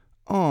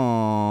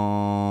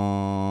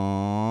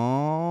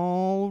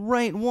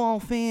right, Wall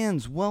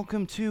fans,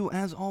 welcome to,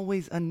 as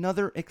always,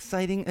 another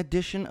exciting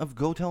edition of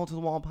Go Tell It to the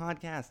Wall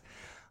podcast.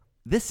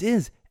 This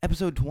is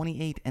episode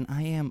 28, and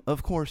I am,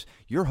 of course,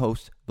 your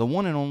host, the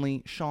one and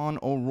only Sean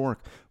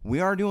O'Rourke. We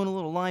are doing a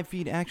little live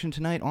feed action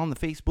tonight on the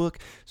Facebook,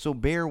 so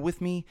bear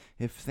with me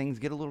if things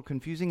get a little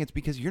confusing. It's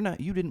because you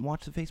didn't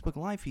watch the Facebook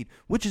live feed,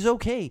 which is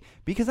okay,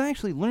 because I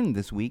actually learned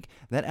this week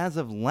that as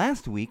of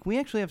last week, we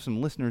actually have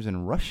some listeners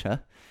in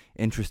Russia.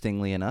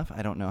 Interestingly enough,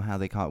 I don't know how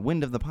they caught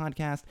wind of the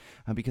podcast,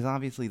 because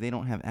obviously they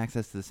don't have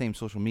access to the same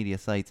social media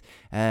sites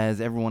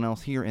as everyone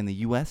else here in the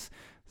U.S.,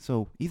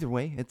 so either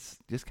way, it's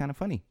just kind of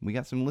funny. We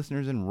got some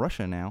listeners in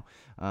Russia now.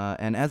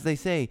 And as they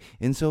say,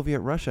 in Soviet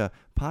Russia,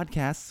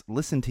 podcasts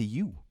listen to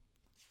you.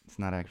 It's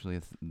not actually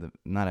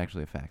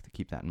a fact.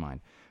 Keep that in mind.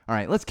 All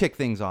right, let's kick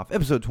things off.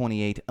 Episode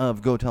 28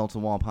 of Go Tell It to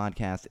the Wall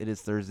podcast. It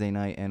is Thursday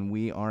night, and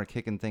we are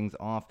kicking things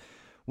off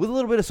with a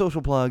little bit of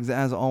social plugs.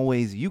 As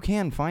always, you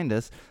can find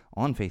us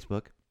on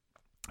Facebook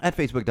at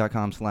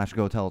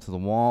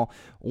facebook.com/GoTellItToTheWall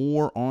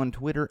or on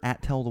Twitter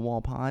at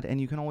TellTheWallPod.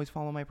 And you can always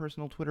follow my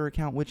personal Twitter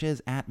account, which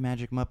is at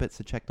Magic Muppet.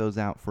 So check those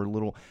out for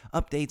little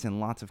updates and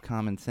lots of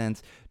common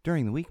sense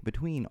during the week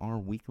between our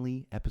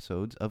weekly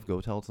episodes of Go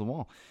Tell It to the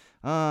Wall.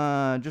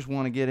 Just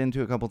want to get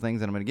into a couple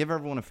things, and I'm going to give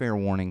everyone a fair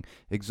warning.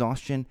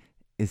 Exhaustion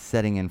is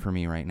setting in for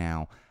me right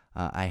now.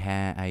 I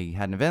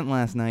had an event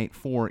last night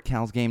for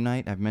Cal's Game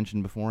Night. I've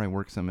mentioned before I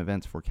work some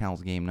events for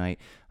Cal's Game Night.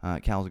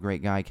 Cal's a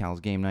great guy.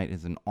 Cal's Game Night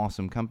is an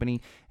awesome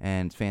company,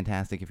 and it's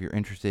fantastic if you're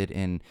interested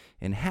in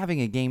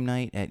having a game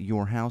night at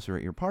your house or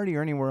at your party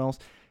or anywhere else.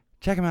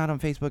 Check them out on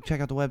Facebook. Check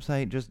out the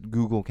website. Just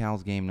Google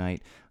Cal's Game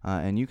Night,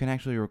 and you can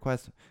actually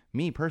request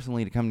me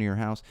personally to come to your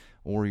house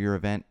or your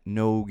event.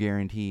 No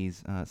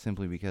guarantees,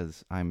 simply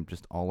because I'm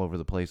just all over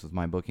the place with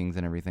my bookings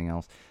and everything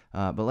else.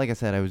 But like I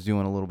said, I was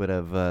doing a little bit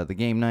of the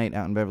game night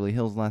out in Beverly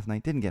Hills last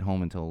night. Didn't get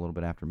home until a little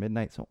bit after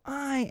midnight, so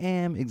I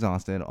am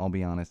exhausted, I'll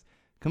be honest.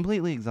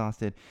 Completely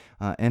exhausted.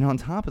 And on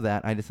top of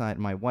that, I decided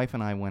my wife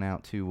and I went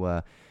out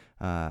to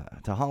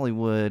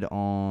Hollywood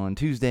on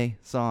Tuesday,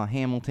 saw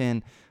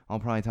Hamilton. I'll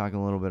probably talk a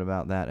little bit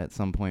about that at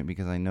some point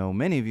because I know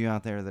many of you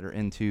out there that are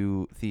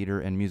into theater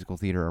and musical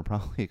theater are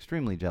probably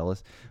extremely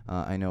jealous.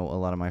 I know a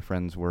lot of my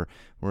friends were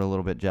a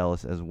little bit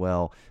jealous as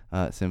well,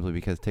 simply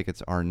because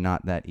tickets are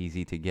not that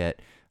easy to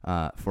get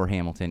for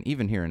Hamilton,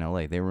 even here in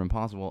LA. They were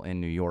impossible in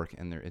New York,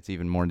 and it's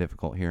even more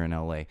difficult here in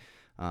LA.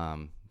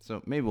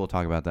 So maybe we'll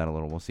talk about that a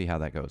little. We'll see how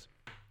that goes.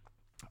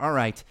 All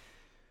right.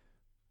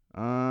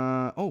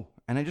 And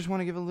I just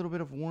want to give a little bit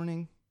of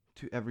warning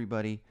to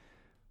everybody.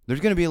 There's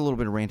going to be a little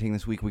bit of ranting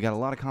this week. We got a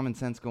lot of common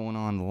sense going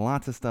on,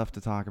 lots of stuff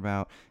to talk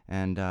about,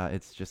 and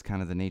it's just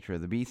kind of the nature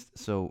of the beast.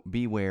 So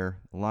beware.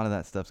 A lot of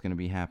that stuff's going to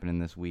be happening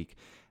this week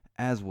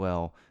as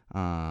well.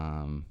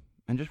 And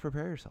just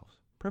prepare yourselves.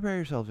 Prepare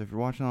yourselves if you're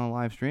watching on a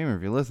live stream or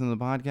if you're listening to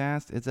the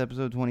podcast. It's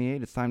episode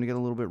 28. It's time to get a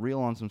little bit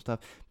real on some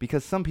stuff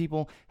because some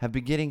people have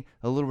been getting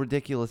a little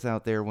ridiculous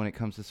out there when it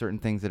comes to certain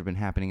things that have been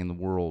happening in the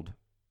world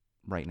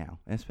right now,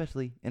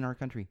 especially in our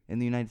country, in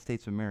the United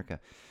States of America.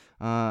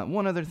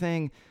 One other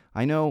thing,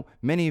 I know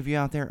many of you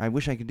out there, I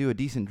wish I could do a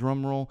decent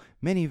drum roll.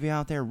 Many of you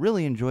out there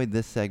really enjoyed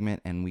this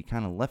segment, and we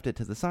kind of left it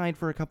to the side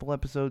for a couple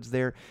episodes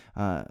there.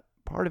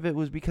 Part of it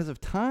was because of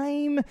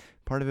time.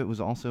 Part of it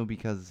was also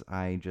because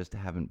I just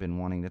haven't been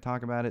wanting to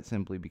talk about it,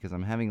 simply because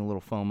I'm having a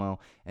little FOMO,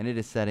 and it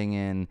is setting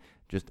in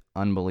just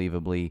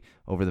unbelievably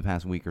over the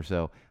past week or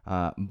so.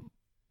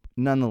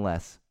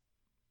 Nonetheless,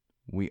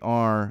 we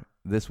are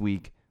this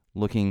week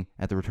looking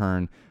at the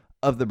return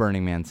of the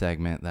Burning Man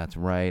segment. That's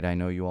right. I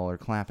know you all are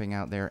clapping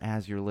out there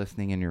as you're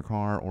listening in your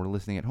car or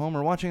listening at home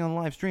or watching on the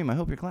live stream. I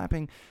hope you're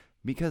clapping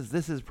because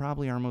this is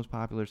probably our most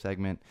popular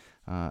segment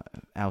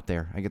out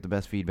there. I get the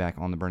best feedback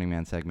on the Burning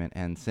Man segment.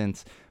 And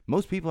since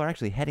most people are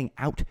actually heading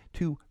out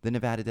to the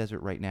Nevada desert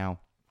right now,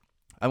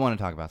 I want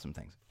to talk about some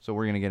things. So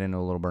we're going to get into a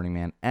little Burning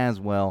Man as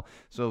well.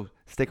 So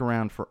stick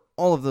around for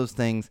all of those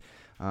things.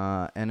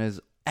 And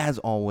as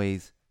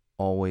always,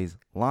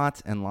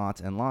 lots and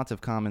lots and lots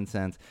of common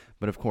sense.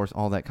 But of course,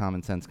 all that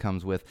common sense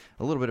comes with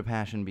a little bit of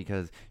passion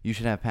because you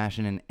should have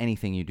passion in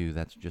anything you do.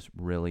 That's just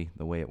really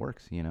the way it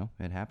works. You know,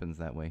 it happens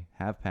that way.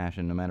 Have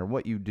passion no matter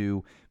what you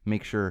do.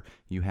 Make sure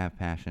you have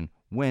passion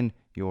when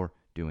you're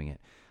doing it.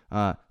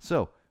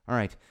 So, all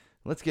right,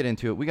 let's get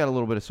into it. We got a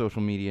little bit of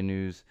social media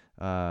news.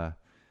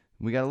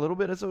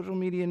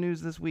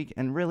 This week.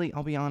 And really,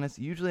 I'll be honest,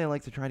 usually I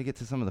like to try to get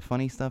to some of the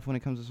funny stuff when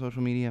it comes to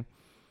social media.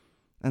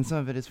 And some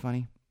of it is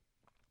funny.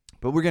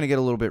 But we're going to get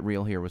a little bit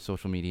real here with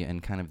social media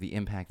and kind of the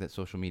impact that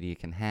social media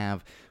can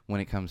have when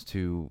it comes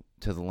to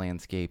the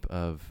landscape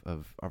of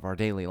our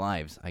daily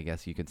lives, I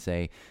guess you could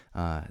say,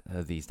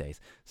 these days.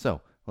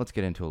 So let's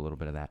get into a little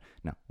bit of that.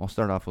 Now, I'll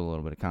start off with a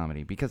little bit of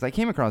comedy because I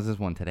came across this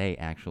one today,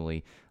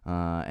 actually,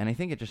 and I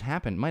think it just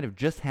happened. Might have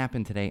just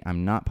happened today.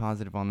 I'm not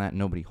positive on that.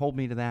 Nobody hold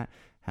me to that.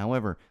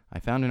 However, I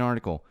found an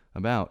article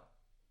about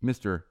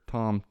Mr.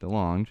 Tom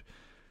DeLonge.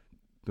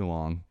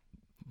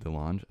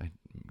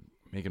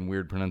 Making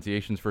weird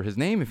pronunciations for his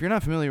name. If you're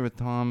not familiar with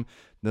Tom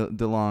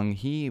DeLonge,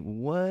 he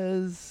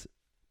was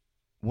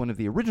one of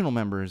the original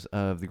members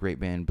of the great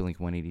band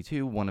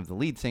Blink-182, one of the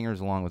lead singers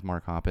along with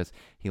Mark Hoppus.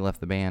 He left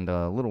the band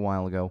a little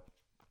while ago,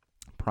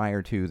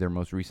 prior to their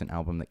most recent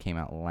album that came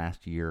out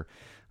last year.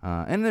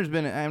 And there's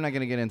been, I'm not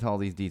going to get into all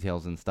these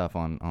details and stuff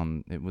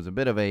on it was a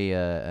bit of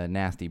a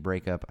nasty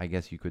breakup, I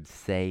guess you could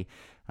say.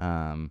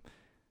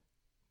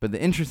 But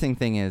the interesting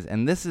thing is,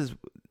 and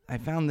I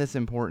found this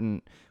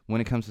important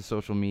when it comes to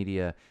social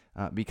media,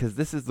 because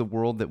this is the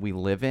world that we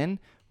live in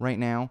right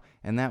now,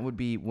 and that would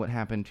be what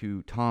happened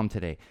to Tom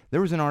today.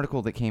 There was an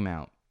article that came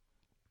out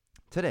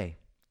today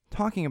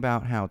talking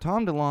about how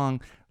Tom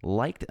DeLonge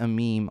liked a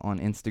meme on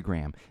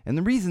Instagram. And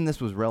the reason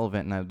this was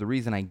relevant, and the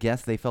reason I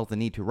guess they felt the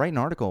need to write an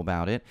article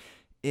about it,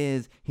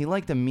 is he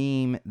liked a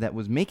meme that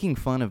was making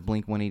fun of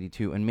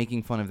Blink-182 and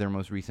making fun of their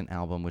most recent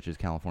album, which is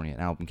California. An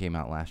album came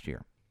out last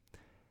year.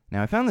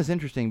 Now, I found this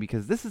interesting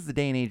because this is the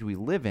day and age we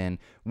live in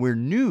where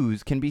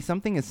news can be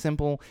something as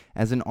simple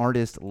as an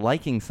artist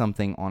liking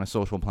something on a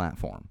social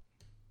platform.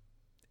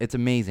 It's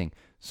amazing.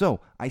 So,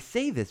 I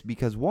say this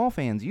because Wall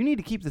fans, you need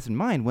to keep this in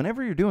mind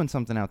whenever you're doing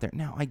something out there.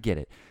 Now, I get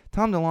it.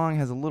 Tom DeLonge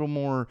has a little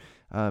more,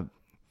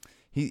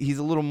 he's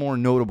a little more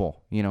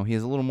notable. You know, he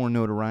has a little more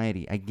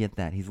notoriety. I get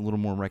that. He's a little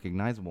more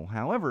recognizable.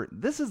 However,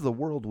 this is the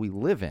world we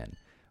live in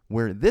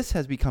where this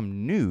has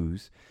become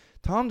news.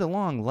 Tom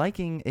DeLonge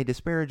liking a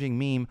disparaging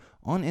meme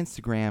on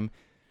Instagram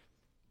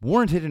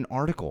warranted an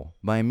article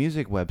by a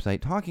music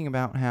website talking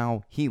about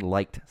how he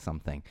liked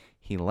something.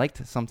 He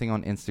liked something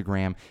on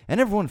Instagram, and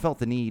everyone felt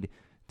the need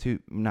to,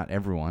 not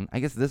everyone, I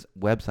guess this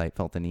website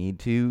felt the need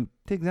to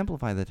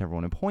exemplify that to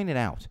everyone and point it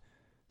out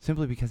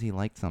simply because he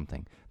liked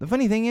something. The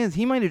funny thing is,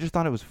 he might have just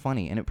thought it was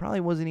funny, and it probably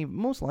wasn't even,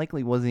 most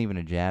likely wasn't even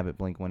a jab at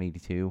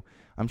Blink-182.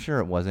 I'm sure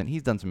it wasn't.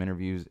 He's done some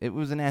interviews. It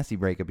was a nasty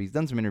breakup. He's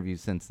done some interviews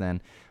since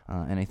then,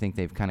 and I think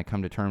they've kind of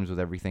come to terms with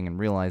everything and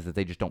realized that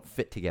they just don't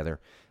fit together.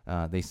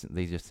 They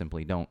just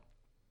simply don't.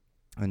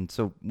 And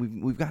so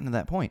we've gotten to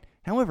that point.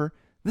 However,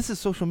 this is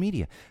social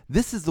media.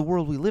 This is the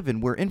world we live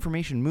in where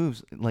information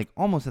moves like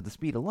almost at the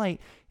speed of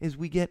light. Is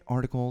we get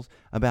articles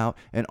about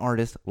an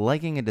artist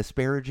liking a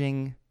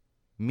disparaging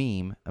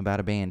meme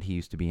about a band he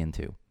used to be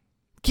into.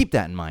 Keep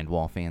that in mind,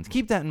 Wall fans.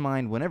 Keep that in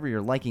mind whenever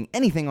you're liking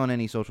anything on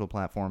any social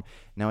platform.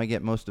 Now, I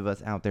get most of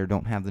us out there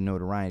don't have the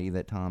notoriety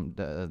that Tom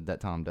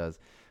does,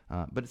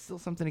 but it's still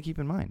something to keep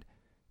in mind.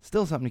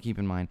 Still something to keep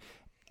in mind.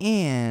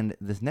 And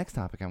this next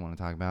topic I want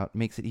to talk about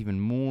makes it even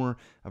more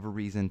of a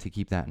reason to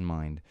keep that in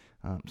mind.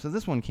 So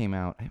this one came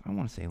out, I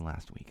want to say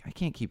last week. I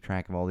can't keep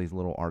track of all these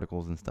little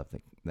articles and stuff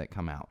that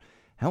come out.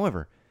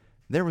 However,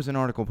 there was an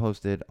article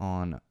posted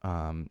on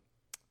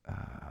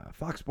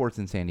Fox Sports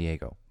in San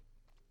Diego.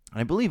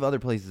 I believe other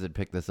places had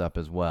picked this up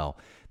as well.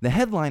 The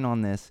headline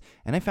on this,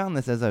 and I found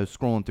this as I was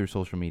scrolling through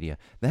social media,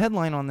 the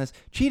headline on this,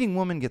 cheating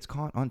woman gets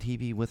caught on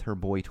TV with her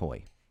boy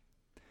toy.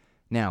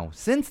 Now,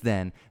 since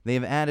then, they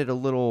have added a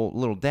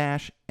little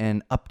dash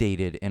and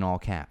updated in all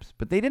caps,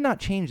 but they did not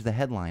change the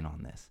headline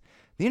on this.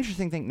 The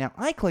interesting thing, now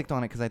I clicked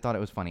on it because I thought it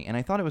was funny, and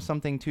I thought it was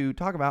something to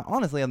talk about,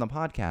 honestly, on the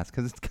podcast,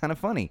 because it's kind of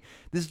funny.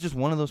 This is just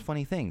one of those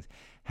funny things.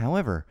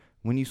 However,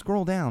 when you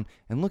scroll down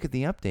and look at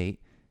the update,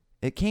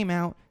 it came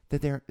out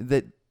that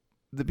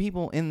the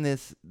people in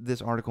this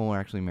article are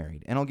actually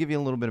married, and I'll give you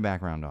a little bit of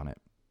background on it.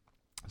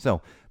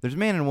 So, there's a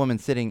man and a woman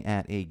sitting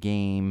at a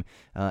game.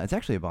 It's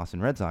actually a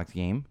Boston Red Sox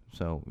game,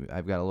 so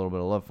I've got a little bit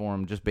of love for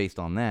them just based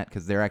on that,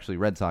 because they're actually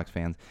Red Sox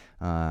fans.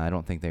 I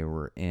don't think they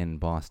were in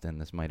Boston.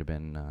 This might have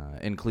been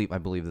in Cleveland.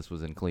 I believe this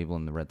was in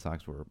Cleveland. The Red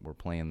Sox were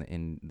playing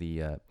in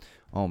the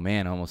oh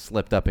man, I almost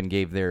slipped up and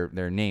gave their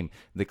name.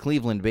 The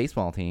Cleveland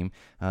baseball team.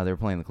 They were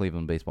playing the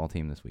Cleveland baseball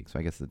team this week, so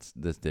I guess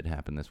this did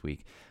happen this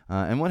week.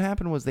 And what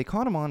happened was they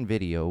caught him on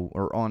video,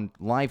 or on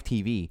live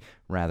TV,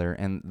 rather,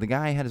 and the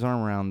guy had his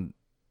arm around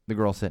the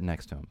girl sitting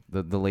next to him,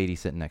 the lady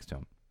sitting next to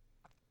him.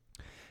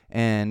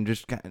 And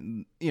just,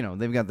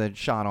 they've got the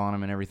shot on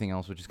him and everything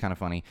else, which is kind of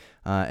funny.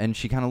 And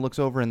she kind of looks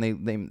over, and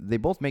they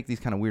both make these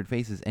kind of weird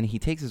faces, and he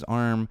takes his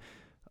arm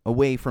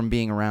away from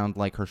being around,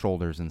 like, her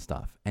shoulders and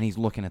stuff, and he's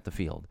looking at the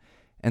field.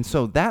 And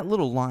so that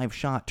little live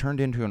shot turned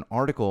into an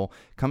article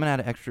coming out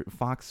of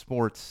Fox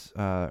Sports,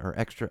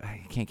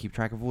 I can't keep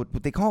track of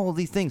what they call all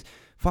these things.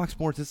 Fox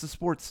Sports, it's a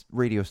sports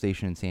radio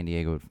station in San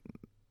Diego.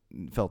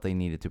 Felt they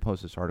needed to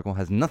post this article.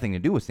 Has nothing to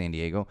do with San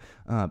Diego,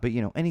 but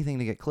anything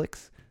to get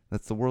clicks.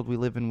 That's the world we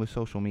live in with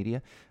social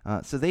media.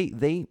 So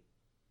they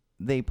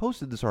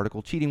posted this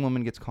article, cheating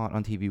woman gets caught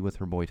on TV with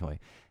her boy toy.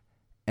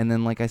 And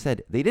then, like I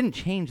said, they didn't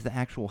change the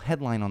actual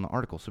headline on the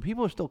article. So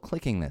people are still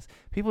clicking this.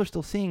 People are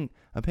still seeing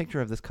a picture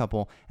of this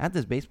couple at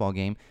this baseball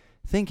game,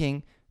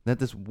 thinking that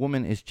this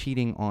woman is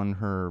cheating on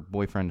her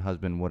boyfriend,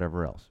 husband,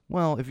 whatever else.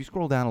 Well, if you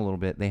scroll down a little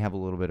bit, they have a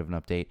little bit of an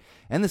update.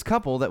 And this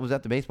couple that was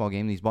at the baseball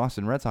game, these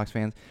Boston Red Sox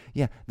fans,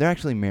 yeah, they're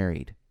actually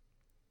married.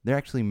 They're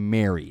actually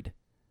married.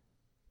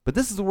 But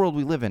this is the world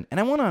we live in. And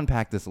I want to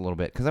unpack this a little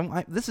bit,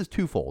 because this is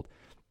twofold.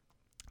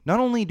 Not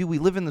only do we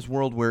live in this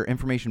world where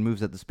information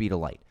moves at the speed of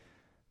light,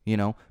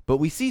 but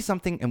we see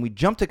something and we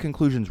jump to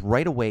conclusions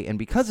right away. And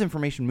because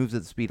information moves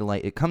at the speed of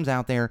light, it comes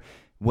out there,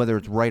 whether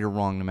it's right or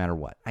wrong, no matter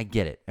what. I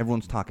get it.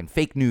 Everyone's talking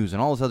fake news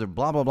and all this other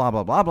blah, blah, blah,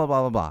 blah, blah, blah,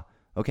 blah, blah, blah.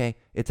 Okay?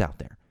 It's out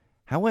there.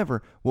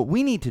 However, what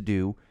we need to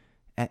do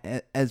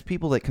as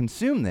people that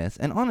consume this,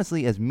 and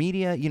honestly, as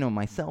media,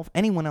 myself,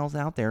 anyone else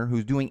out there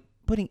who's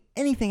putting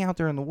anything out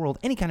there in the world,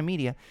 any kind of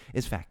media,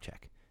 is fact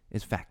check.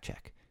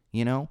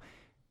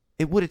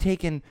 It would have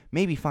taken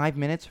maybe 5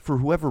 minutes for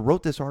whoever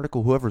wrote this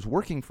article, whoever's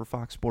working for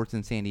Fox Sports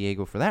in San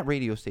Diego, for that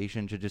radio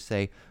station to just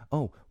say,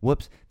 oh,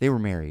 whoops, they were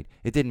married.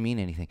 It didn't mean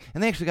anything.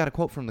 And they actually got a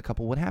quote from the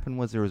couple. What happened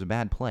was there was a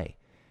bad play.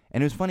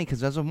 And it was funny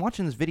because as I'm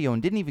watching this video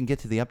and didn't even get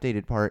to the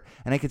updated part,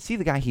 and I could see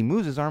the guy, he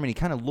moves his arm and he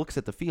kind of looks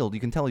at the field. You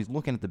can tell he's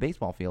looking at the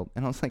baseball field.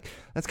 And I was like,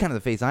 that's kind of the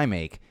face I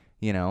make,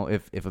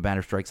 if a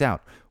batter strikes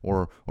out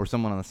or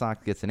someone on the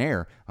Sox gets an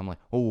error. I'm like,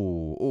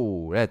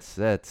 maybe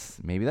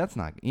that's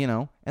not,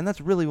 and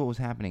that's really what was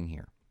happening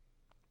here.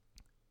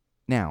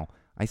 Now,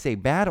 I say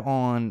bad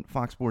on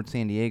Fox Sports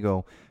San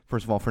Diego,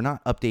 first of all, for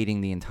not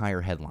updating the entire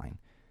headline.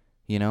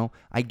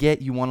 I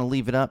get you want to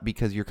leave it up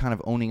because you're kind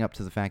of owning up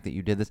to the fact that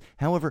you did this.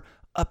 However,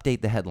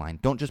 update the headline.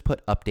 Don't just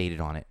put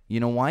updated on it. You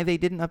know why they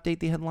didn't update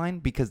the headline?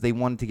 Because they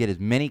wanted to get as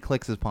many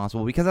clicks as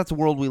possible, because that's the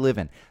world we live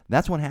in.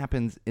 That's what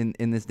happens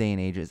in this day and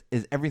age is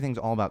everything's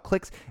all about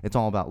clicks. It's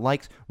all about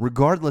likes,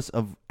 regardless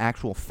of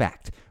actual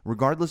fact,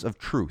 regardless of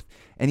truth.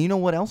 And you know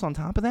what else on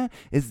top of that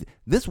is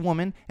this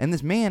woman and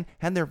this man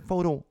had their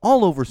photo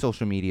all over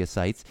social media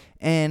sites,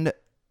 and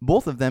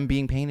both of them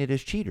being painted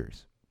as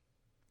cheaters.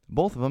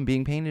 Both of them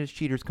being painted as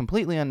cheaters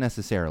completely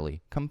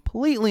unnecessarily.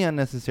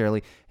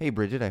 Hey,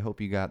 Bridget, I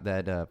hope you got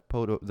that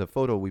the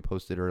photo we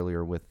posted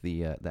earlier with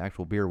the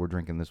actual beer we're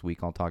drinking this week.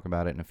 I'll talk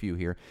about it in a few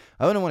here.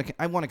 I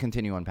want to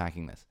continue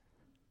unpacking this,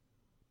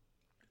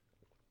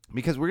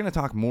 because we're going to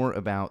talk more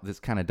about this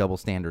kind of double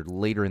standard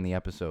later in the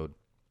episode.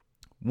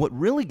 What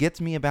really gets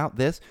me about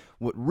this,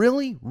 what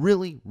really,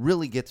 really,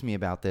 really gets me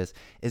about this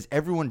is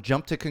everyone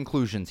jumped to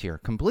conclusions here,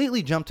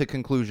 completely jumped to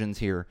conclusions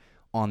here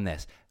on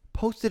this.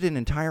 Posted an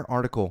entire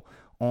article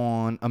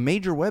on a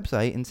major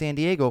website in San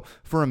Diego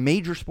for a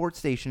major sports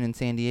station in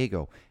San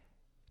Diego.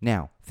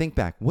 Now, think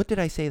back. What did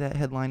I say that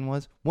headline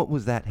was? What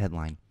was that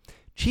headline?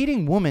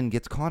 Cheating woman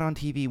gets caught on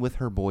TV with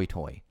her boy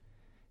toy.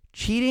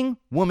 Cheating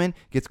woman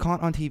gets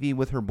caught on TV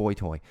with her boy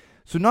toy.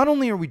 So not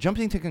only are we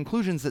jumping to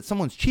conclusions that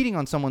someone's cheating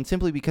on someone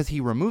simply because he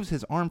removes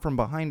his arm from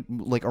behind,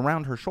 like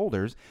around her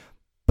shoulders,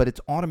 but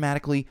it's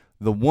automatically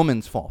the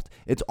woman's fault.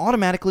 It's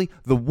automatically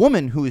the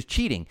woman who is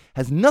cheating.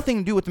 Has nothing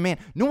to do with the man.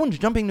 No one's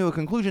jumping to a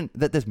conclusion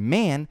that this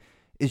man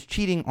is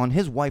cheating on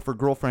his wife or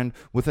girlfriend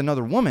with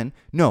another woman.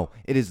 No,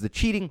 it is the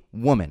cheating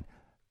woman.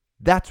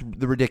 That's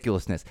the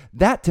ridiculousness.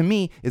 That, to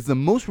me, is the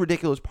most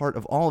ridiculous part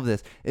of all of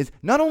this, is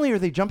not only are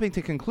they jumping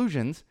to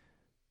conclusions,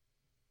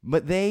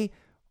 but they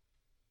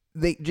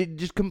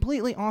just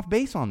completely off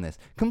base on this.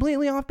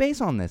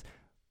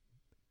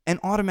 And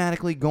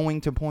automatically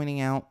going to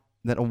pointing out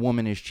that a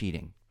woman is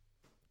cheating.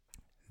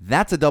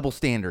 That's a double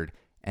standard,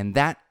 and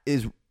that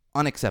is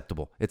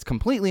unacceptable. It's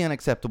completely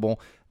unacceptable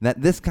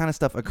that this kind of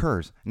stuff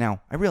occurs.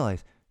 Now, I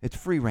realize it's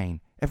free reign.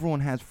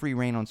 Everyone has free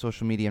reign on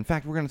social media. In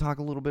fact, we're going to talk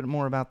a little bit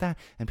more about that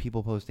and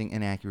people posting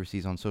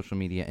inaccuracies on social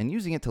media and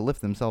using it to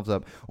lift themselves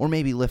up, or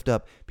maybe lift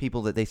up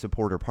people that they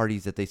support or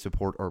parties that they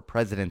support or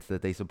presidents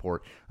that they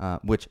support,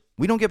 which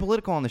we don't get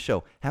political on the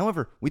show.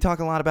 However, we talk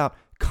a lot about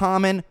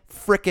common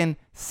frickin'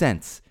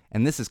 sense.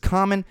 And this is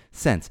common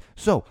sense.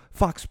 So,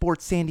 Fox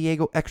Sports San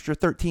Diego Extra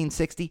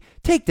 1360,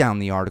 take down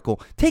the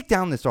article. Take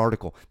down this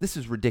article. This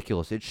is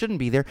ridiculous. It shouldn't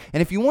be there.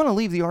 And if you want to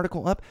leave the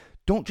article up,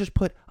 don't just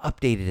put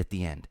updated at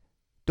the end.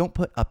 Don't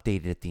put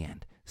updated at the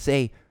end.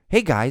 Say,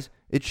 hey guys,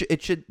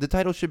 the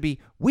title should be,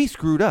 we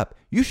screwed up.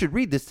 You should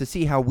read this to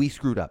see how we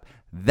screwed up.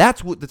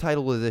 That's what the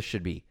title of this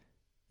should be.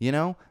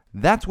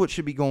 That's what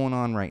should be going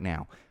on right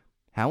now.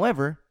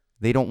 However,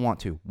 they don't want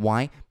to.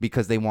 Why?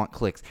 Because they want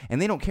clicks.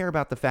 And they don't care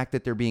about the fact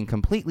that they're being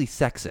completely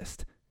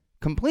sexist.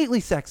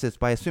 Completely sexist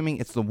by assuming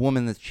it's the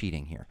woman that's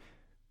cheating here.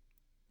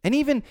 And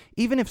even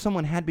if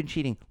someone had been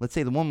cheating, let's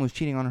say the woman was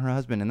cheating on her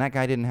husband and that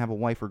guy didn't have a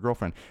wife or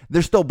girlfriend,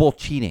 they're still both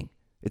cheating.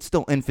 It's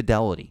still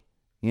infidelity.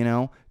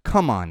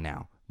 Come on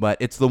now. But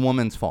it's the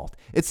woman's fault.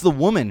 It's the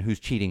woman who's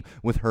cheating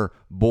with her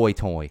boy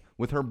toy.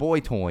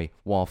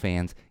 Wall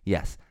fans.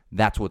 Yes,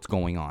 that's what's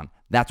going on.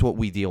 That's what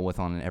we deal with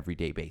on an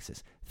everyday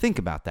basis. Think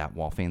about that,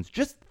 Wall fans.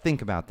 Just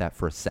think about that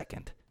for a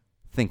second.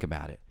 Think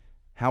about it.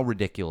 How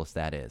ridiculous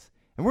that is.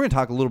 And we're going to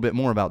talk a little bit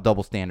more about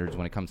double standards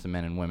when it comes to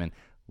men and women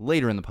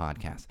later in the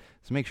podcast.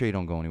 So make sure you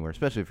don't go anywhere,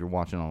 especially if you're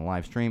watching on a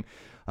live stream.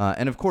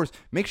 And of course,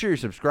 make sure you're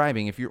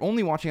subscribing. If you're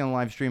only watching on a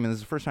live stream and this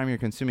is the first time you're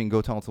consuming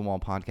Go Tell It to the Wall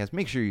podcast,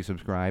 make sure you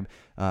subscribe.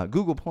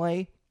 Google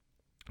Play.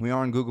 We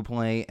are on Google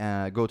Play,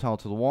 Go Tell It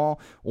to the Wall,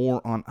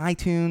 or on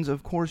iTunes,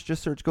 of course,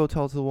 just search Go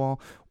Tell It to the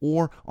Wall,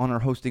 or on our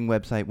hosting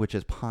website, which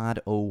is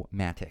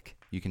Podomatic.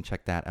 You can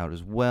check that out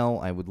as well.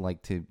 I would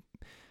like to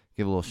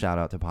give a little shout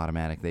out to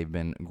Podomatic. They've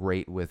been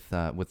great with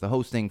the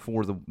hosting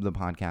for the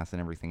podcast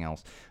and everything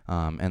else.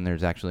 And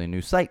there's actually a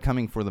new site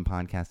coming for the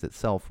podcast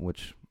itself,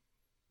 which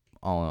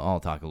I'll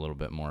talk a little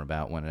bit more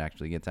about when it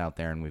actually gets out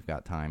there, and we've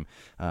got time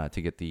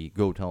to get the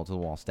Go Tell It to the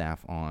Wall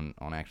staff on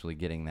actually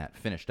getting that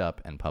finished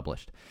up and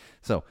published.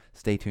 So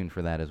stay tuned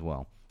for that as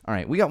well. All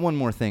right, we got one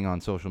more thing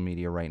on social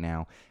media right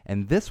now,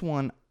 and this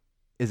one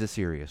is a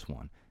serious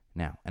one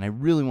now. And I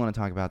really want to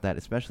talk about that,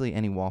 especially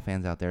any Wall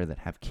fans out there that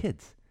have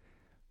kids,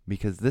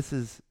 because this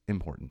is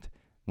important.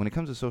 When it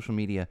comes to social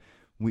media,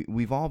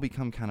 we've all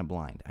become kind of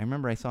blind. I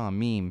remember I saw a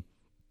meme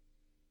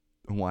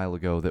a while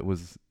ago that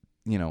was,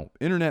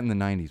 internet in the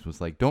 90s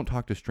was like, don't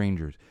talk to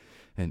strangers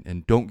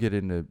and don't get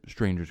into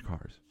strangers'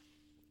 cars.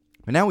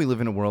 But now we live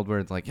in a world where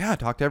it's like, yeah,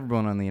 talk to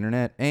everyone on the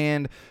internet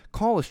and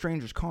call a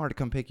stranger's car to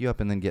come pick you up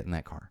and then get in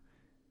that car,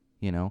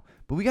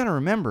 But we got to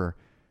remember,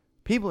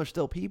 people are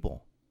still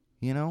people,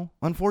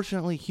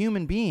 Unfortunately,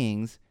 human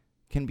beings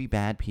can be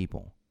bad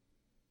people.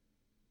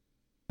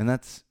 And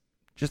that's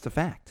just a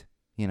fact,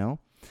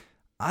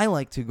 I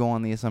like to go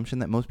on the assumption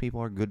that most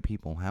people are good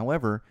people.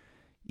 However,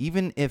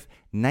 even if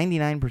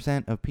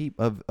 99%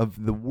 of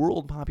the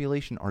world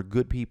population are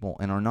good people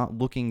and are not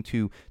looking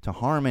to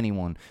harm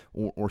anyone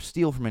or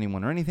steal from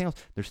anyone or anything else,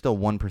 there's still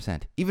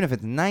 1%. Even if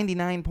it's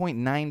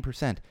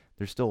 99.9%,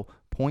 there's still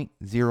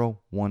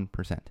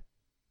 0.01%.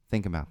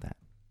 Think about that.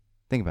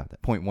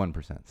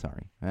 0.1%,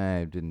 sorry.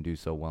 I didn't do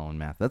so well in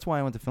math. That's why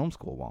I went to film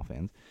school, Wall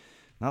fans.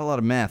 Not a lot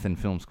of math in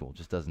film school.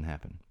 Just doesn't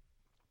happen.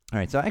 All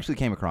right, so I actually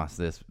came across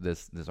this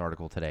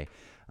article today,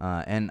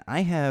 and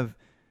I've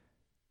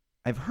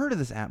heard of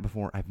this app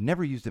before. I've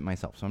never used it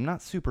myself, so I'm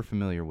not super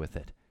familiar with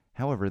it.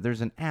 However,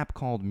 there's an app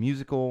called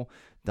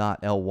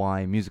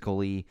Musical.ly,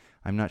 Musical.ly.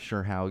 I'm not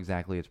sure how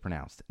exactly it's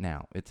pronounced.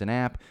 Now, it's an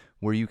app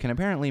where you can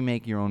apparently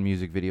make your own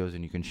music videos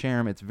and you can share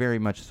them. It's very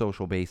much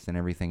social-based and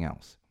everything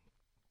else.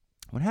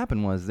 What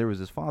happened was there was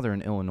this father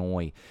in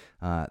Illinois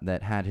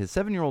that had his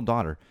 7-year-old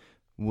daughter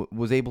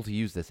was able to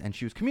use this, and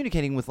she was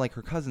communicating with like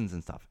her cousins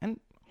and stuff, and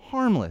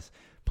harmless,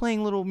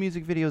 playing little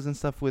music videos and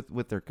stuff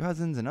with their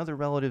cousins and other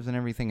relatives and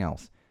everything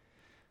else.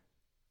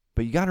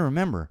 But you got to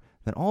remember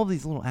that all of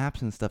these little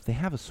apps and stuff, they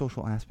have a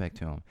social aspect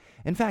to them.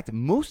 In fact,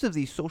 most of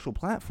these social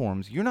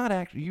platforms, you're not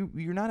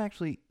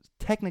actually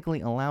technically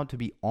allowed to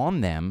be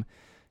on them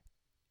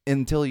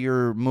until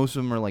most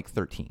of them are like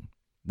 13.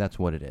 That's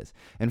what it is.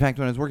 In fact,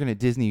 when I was working at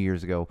Disney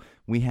years ago,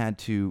 we had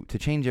to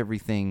change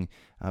everything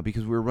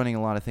because we were running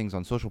a lot of things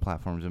on social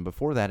platforms. And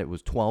before that, it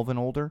was 12 and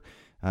older.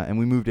 And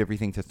we moved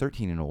everything to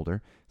 13 and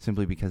older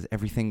simply because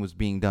everything was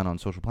being done on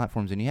social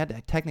platforms. And you had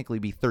to technically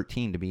be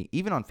 13 to be,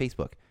 even on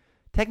Facebook.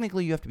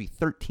 Technically, you have to be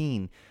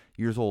 13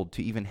 years old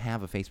to even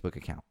have a Facebook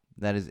account.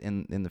 That is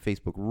in the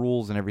Facebook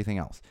rules and everything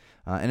else.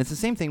 And it's the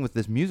same thing with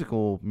this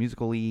Musical.ly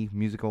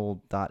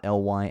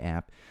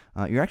app.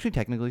 You're actually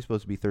technically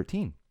supposed to be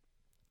 13.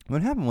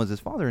 What happened was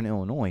his father in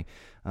Illinois,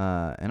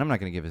 and I'm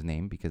not going to give his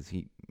name because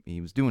he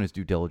was doing his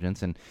due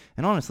diligence, and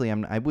honestly,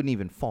 I wouldn't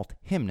even fault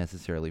him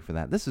necessarily for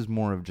that. This is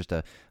more of just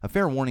a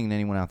fair warning to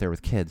anyone out there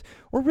with kids,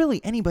 or really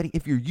anybody,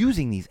 if you're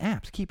using these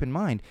apps, keep in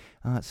mind.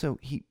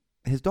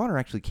 His daughter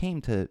actually came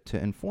to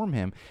inform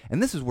him,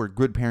 and this is where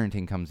good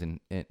parenting comes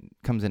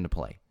into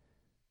play,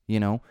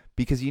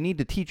 because you need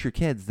to teach your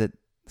kids that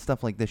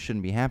stuff like this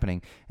shouldn't be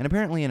happening. And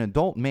apparently an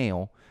adult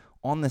male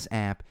on this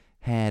app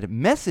had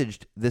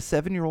messaged this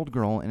 7-year-old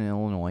girl in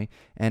Illinois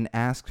and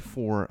asked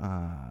for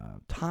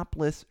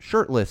topless,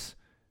 shirtless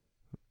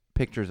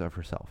pictures of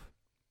herself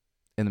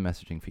in the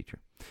messaging feature.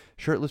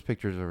 Shirtless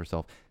pictures of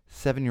herself.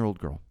 7-year-old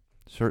girl.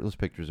 Shirtless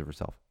pictures of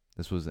herself.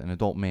 This was an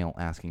adult male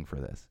asking for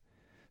this.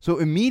 So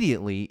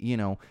immediately,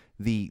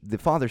 the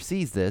father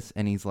sees this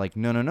and he's like,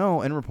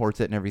 no, and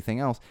reports it and everything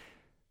else.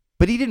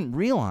 But he didn't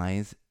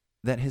realize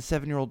that his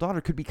 7-year-old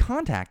daughter could be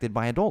contacted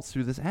by adults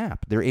through this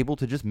app. They're able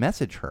to just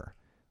message her.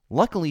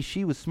 Luckily,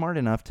 she was smart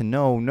enough to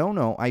know,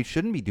 no, I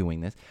shouldn't be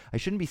doing this. I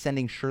shouldn't be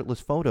sending shirtless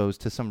photos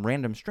to some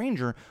random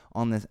stranger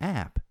on this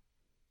app.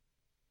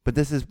 But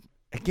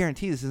I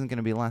guarantee this isn't going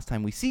to be the last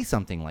time we see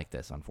something like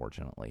this,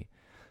 unfortunately.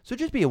 So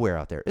just be aware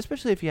out there,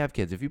 especially if you have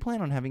kids, if you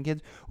plan on having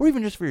kids, or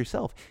even just for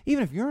yourself,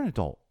 even if you're an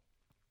adult.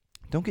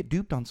 Don't get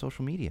duped on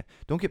social media.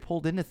 Don't get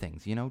pulled into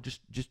things,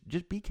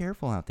 just be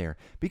careful out there.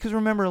 Because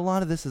remember, a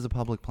lot of this is a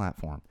public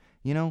platform.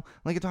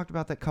 Like I talked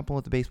about that couple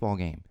at the baseball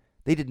game.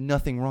 They did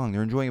nothing wrong.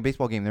 They're enjoying a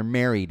baseball game. They're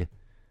married.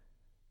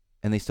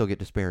 And they still get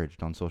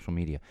disparaged on social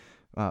media.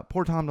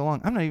 Poor Tom DeLonge.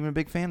 I'm not even a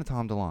big fan of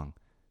Tom DeLonge.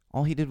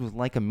 All he did was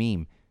like a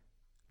meme.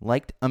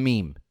 Liked a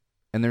meme.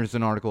 And there's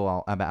an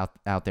article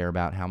out there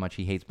about how much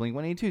he hates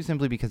Blink-182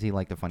 simply because he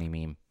liked a funny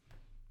meme.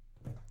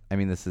 I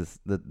mean, that's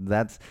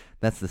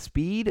the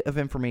speed of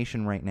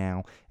information right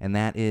now, and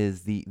that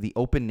is the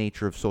open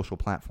nature of social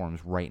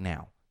platforms right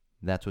now.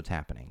 That's what's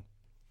happening.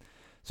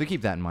 So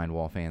keep that in mind,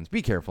 Wall fans.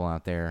 Be careful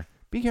out there.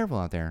 Be careful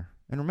out there.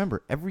 And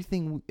remember,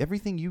 everything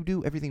you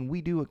do, everything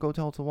we do at Go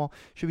Tell It to the Wall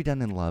should be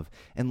done in love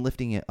and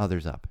lifting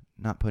others up,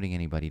 not putting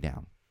anybody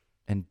down.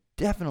 And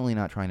definitely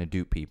not trying to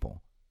dupe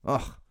people.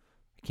 Ugh,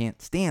 I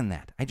can't stand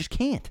that. I just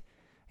can't.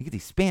 I get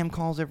these spam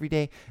calls every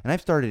day, and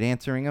I've started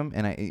answering them,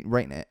 and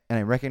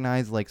I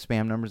recognize like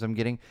spam numbers I'm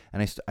getting,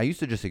 and I used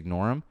to just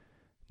ignore them.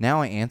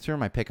 Now I answer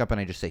them, I pick up, and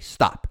I just say,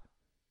 stop.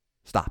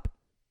 Stop.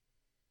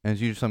 And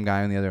it's usually some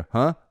guy on the other,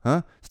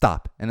 huh,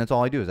 stop. And that's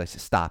all I do is I say,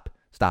 stop.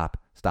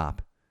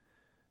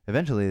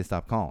 Eventually they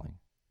stop calling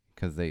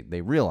because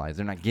they realize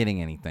they're not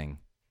getting anything.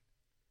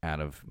 out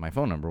of my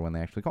phone number when they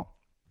actually call.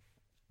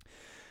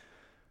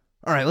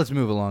 All right, let's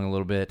move along a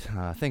little bit.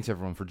 Thanks,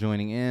 everyone, for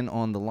joining in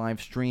on the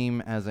live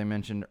stream. As I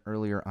mentioned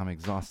earlier, I'm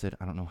exhausted.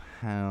 I don't know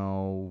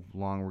how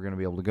long we're going to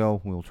be able to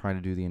go. We'll try to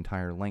do the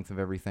entire length of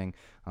everything.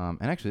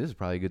 And actually, this is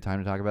probably a good time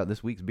to talk about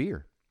this week's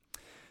beer.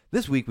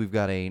 This week, we've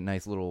got a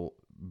nice little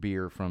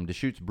beer from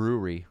Deschutes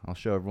Brewery. I'll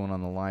show everyone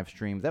on the live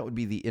stream. That would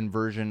be the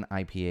Inversion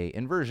IPA,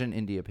 Inversion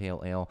India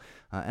Pale Ale.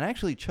 And I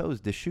actually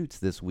chose Deschutes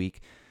this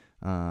week.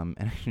 And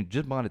I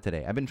just bought it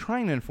today. I've been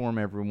trying to inform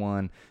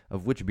everyone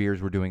of which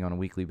beers we're doing on a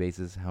weekly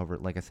basis. However,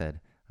 like I said,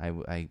 I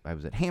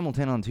was at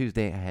Hamilton on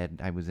Tuesday.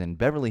 I was in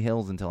Beverly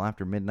Hills until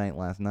after midnight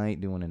last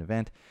night doing an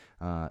event.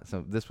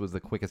 So this was the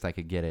quickest I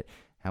could get it.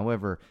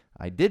 However,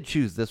 I did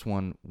choose this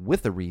one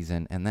with a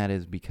reason, and that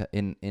is because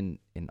in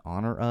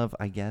honor of,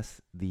 I guess,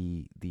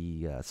 the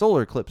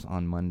solar eclipse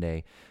on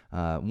Monday.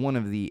 One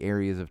of the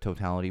areas of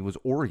totality was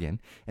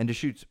Oregon, and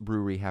Deschutes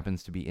Brewery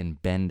happens to be in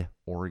Bend,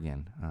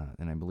 Oregon.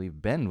 And I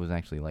believe Bend was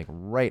actually like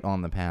right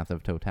on the path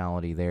of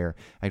totality there.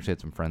 I actually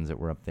had some friends that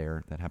were up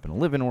there that happen to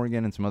live in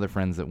Oregon, and some other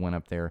friends that went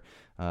up there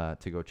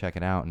to go check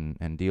it out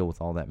and deal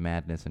with all that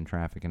madness and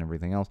traffic and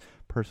everything else.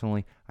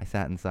 Personally, I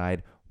sat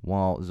inside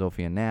while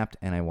Zofia napped,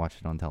 and I watched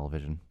it on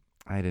television.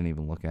 I didn't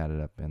even look at it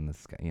up in the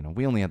sky. You know,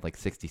 we only had like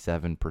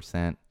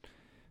 67%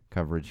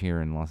 coverage here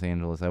in Los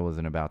Angeles. I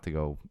wasn't about to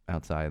go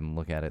outside and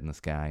look at it in the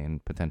sky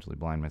and potentially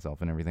blind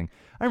myself and everything.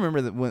 I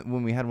remember that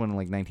when we had one in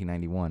like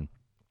 1991,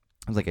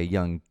 I was like a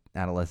young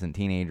adolescent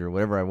teenager,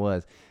 whatever I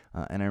was,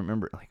 and I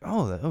remember like,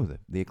 the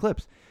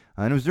eclipse.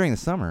 And it was during the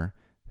summer,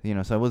 you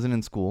know, so I wasn't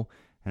in school.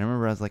 And I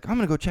remember I was like, I'm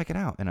going to go check it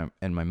out.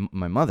 And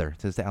my mother,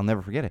 to this day, I'll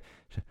never forget it,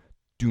 she said,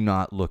 do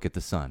not look at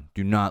the sun.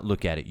 Do not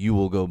look at it. You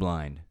will go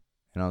blind.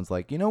 And I was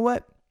like, you know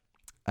what?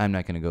 I'm not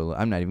even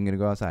going to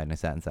go outside. And I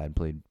sat inside and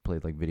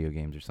played like video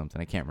games or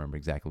something. I can't remember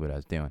exactly what I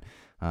was doing.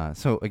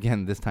 So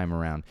again, this time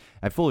around,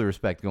 I fully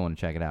respect going to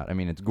check it out. I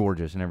mean, it's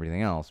gorgeous and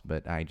everything else,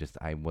 but I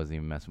wasn't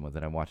even messing with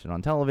it. I watched it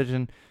on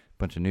television. A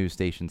bunch of news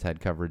stations had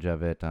coverage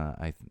of it.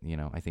 I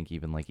think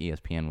even like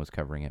ESPN was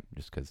covering it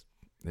just because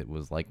it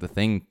was like the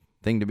thing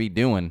to be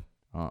doing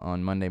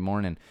on Monday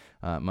morning,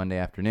 Monday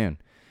afternoon.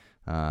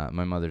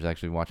 My mother's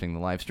actually watching the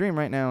live stream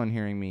right now and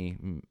hearing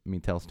me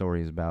tell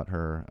stories about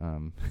her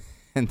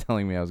and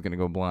telling me I was going to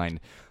go blind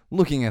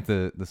looking at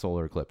the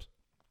solar eclipse.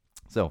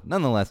 So,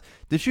 nonetheless,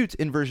 Deschutes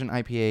Inversion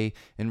IPA,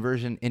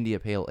 Inversion India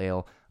Pale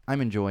Ale.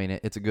 I'm enjoying it.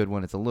 It's a good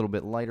one. It's a little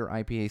bit lighter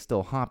IPA,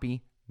 still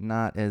hoppy,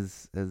 not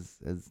as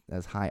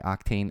high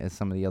octane as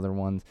some of the other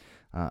ones.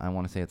 I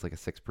want to say it's like a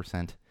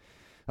 6%.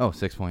 Oh,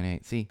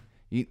 6.8. See,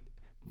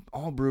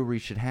 all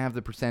breweries should have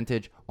the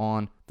percentage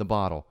on the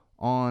bottle.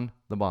 On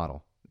the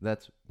bottle.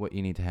 That's what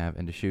you need to have.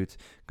 And Deschutes,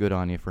 good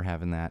on you for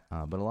having that.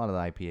 But a lot of the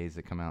IPAs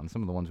that come out, and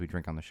some of the ones we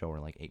drink on the show are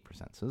like 8%.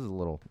 So this is a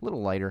little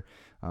lighter,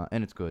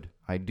 and it's good.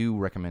 I do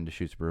recommend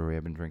Deschutes Brewery.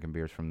 I've been drinking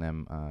beers from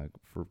them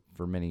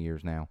for many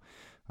years now.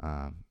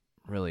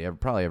 Really,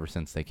 probably ever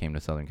since they came to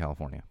Southern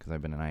California, because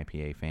I've been an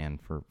IPA fan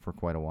for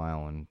quite a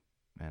while,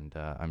 and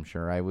I'm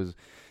sure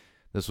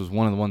this was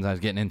one of the ones I was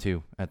getting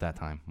into at that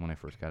time when I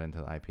first got into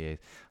the IPAs.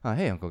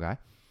 Hey, Uncle Guy.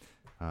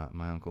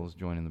 My uncle's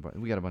joining the.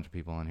 We got a bunch of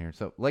people on here.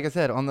 So, like I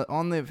said, on the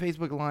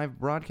Facebook Live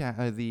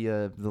broadcast,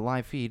 the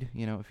live feed,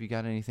 you know, if you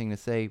got anything to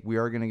say, we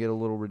are going to get a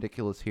little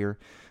ridiculous here.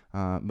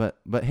 But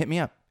hit me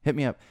up.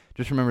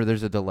 Just remember,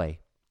 there's a delay,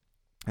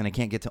 and I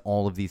can't get to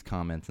all of these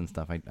comments and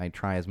stuff. I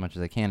try as much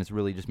as I can. It's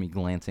really just me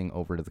glancing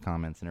over to the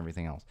comments and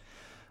everything else.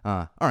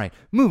 All right,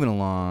 moving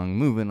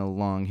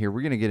along here.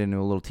 We're going to get into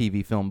a little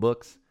TV, film,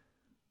 books.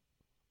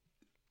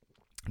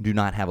 Do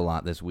not have a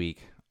lot this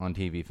week on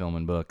TV, film,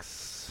 and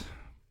books.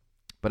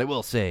 But I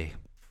will say,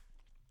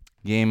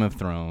 Game of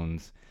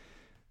Thrones.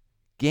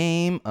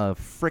 Game of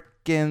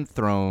frickin'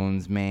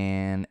 Thrones,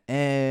 man.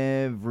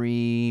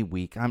 Every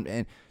week.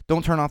 And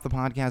don't turn off the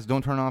podcast.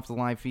 Don't turn off the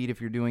live feed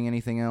if you're doing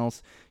anything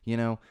else, you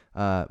know.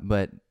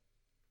 But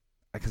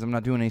because I'm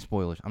not doing any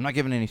spoilers. I'm not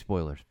giving any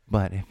spoilers.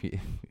 But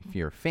if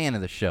you're a fan of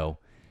the show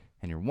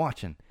and you're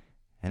watching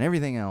and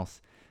everything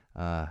else,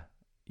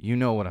 you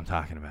know what I'm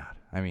talking about.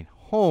 I mean,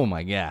 oh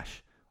my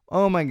gosh.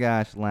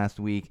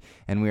 Last week,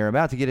 and we are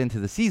about to get into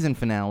the season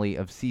finale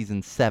of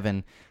Season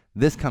 7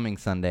 this coming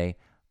Sunday.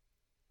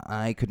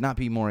 I could not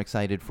be more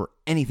excited for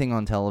anything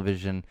on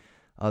television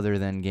other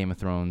than Game of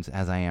Thrones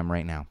as I am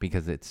right now,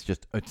 because it's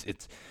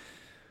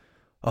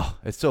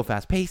so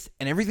fast-paced,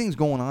 and everything's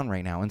going on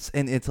right now,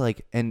 and it's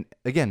like, and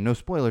again, no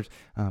spoilers,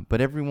 but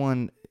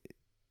everyone,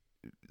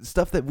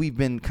 stuff that we've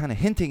been kind of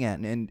hinting at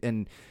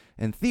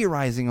and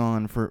theorizing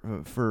on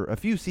for a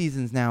few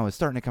seasons now is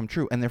starting to come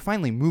true, and they're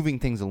finally moving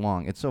things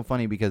along. It's so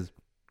funny because,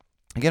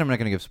 again, I'm not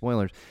going to give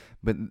spoilers,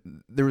 but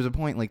there was a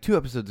point like 2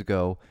 episodes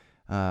ago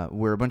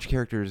where a bunch of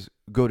characters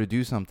go to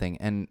do something,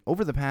 and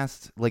over the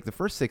past, like the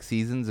first 6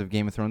 seasons of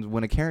Game of Thrones,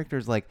 when a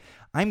character's like,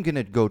 I'm going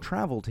to go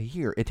travel to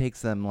here, it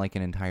takes them like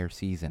an entire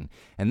season.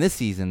 And this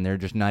season, they're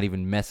just not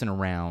even messing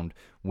around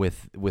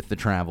with the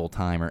travel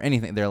time or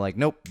anything. They're like,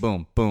 nope,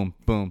 boom, boom,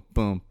 boom,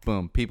 boom,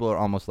 boom. People are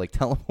almost like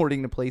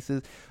teleporting to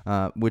places,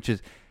 which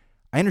is,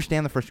 I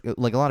understand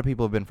like a lot of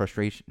people have been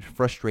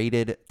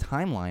frustrated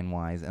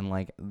timeline-wise and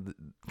like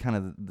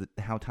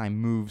how time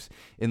moves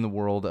in the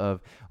world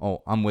of,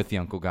 oh, I'm with you,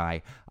 Uncle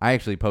Guy. I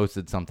actually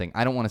posted something.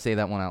 I don't want to say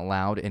that one out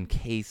loud in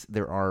case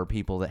there are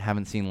people that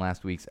haven't seen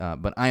last week's,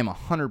 but I am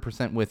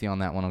 100% with you on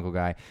that one, Uncle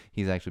Guy.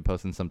 He's actually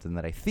posting something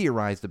that I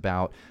theorized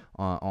about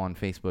on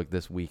Facebook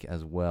this week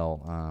as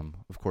well.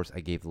 Of course, I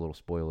gave the little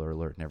spoiler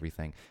alert and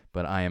everything,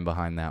 but I am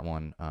behind that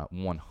one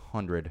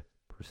 100%.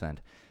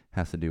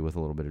 Has to do with a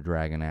little bit of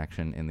dragon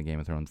action in the Game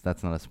of Thrones.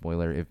 That's not a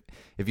spoiler.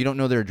 If you don't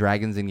know there are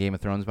dragons in Game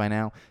of Thrones by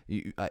now,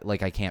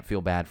 I can't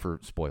feel bad for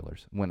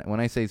spoilers. When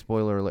I say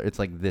spoiler alert, it's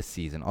like this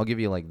season. I'll give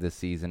you like this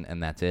season,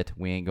 and that's it.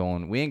 We ain't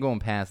going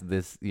past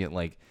this.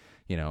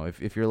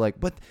 If you're like,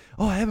 but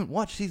I haven't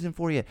watched season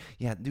 4 yet.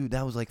 Yeah, dude,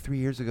 that was like 3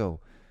 years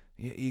ago.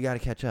 You got to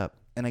catch up.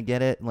 And I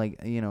get it. Like,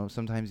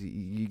 sometimes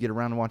you get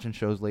around to watching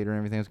shows later and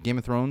everything else. Game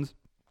of Thrones.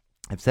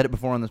 I've said it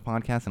before on this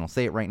podcast, and I'll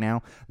say it right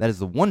now. That is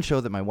the one show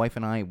that my wife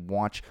and I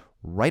watch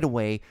right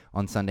away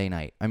on Sunday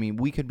night. I mean,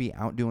 we could be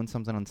out doing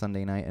something on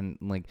Sunday night, and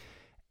like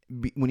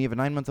when you have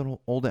a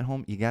 9-month-old at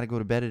home, you got to go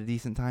to bed at a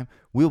decent time.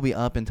 We'll be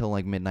up until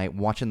like midnight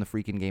watching the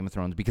freaking Game of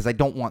Thrones because I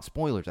don't want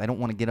spoilers. I don't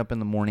want to get up in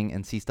the morning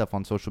and see stuff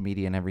on social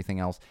media and everything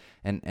else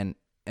and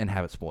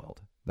have it spoiled.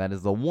 That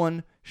is the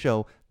one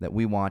show that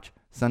we watch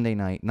Sunday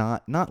night,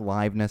 not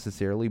live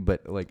necessarily,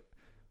 but like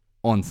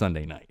on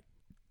Sunday night.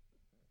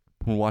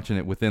 We're watching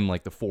it within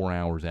like the 4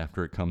 hours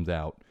after it comes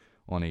out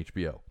on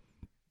HBO.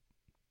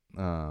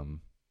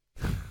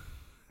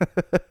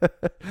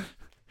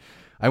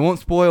 I won't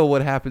spoil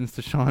what happens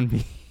to Sean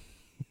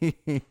Bean.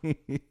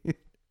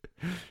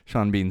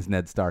 Sean Bean's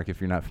Ned Stark, if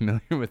you're not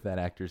familiar with that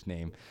actor's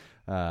name.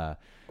 So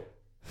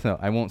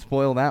I won't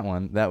spoil that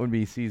one. That would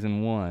be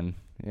season 1.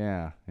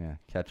 Yeah.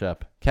 Catch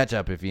up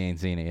if you ain't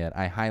seen it yet.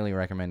 I highly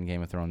recommend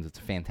Game of Thrones. It's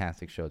a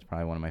fantastic show. It's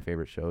probably one of my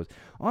favorite shows.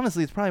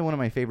 Honestly, it's probably one of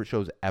my favorite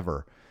shows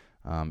ever.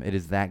 It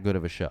is that good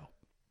of a show.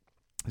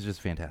 It's just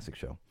a fantastic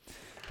show.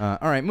 All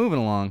right, moving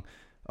along.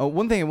 Oh,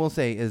 one thing I will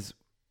say is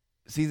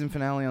season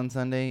finale on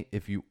Sunday.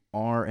 If you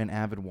are an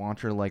avid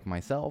watcher like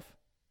myself,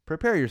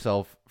 prepare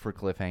yourself for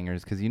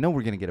cliffhangers because we're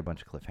going to get a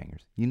bunch of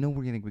cliffhangers.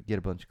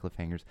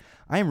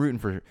 I am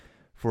rooting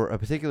for a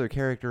particular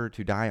character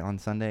to die on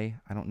Sunday.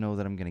 I don't know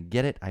that I'm going to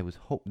get it.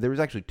 There was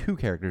actually 2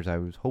 characters I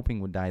was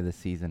hoping would die this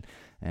season,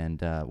 and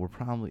we're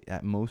probably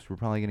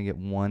going to get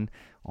one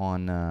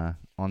on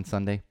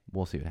Sunday.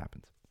 We'll see what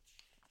happens.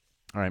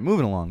 All right,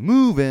 moving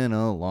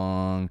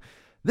along.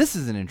 This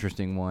is an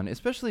interesting one,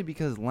 especially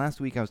because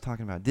last week I was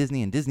talking about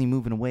Disney and Disney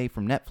moving away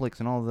from Netflix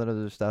and all that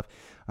other stuff.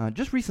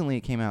 Just recently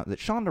it came out that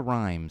Shonda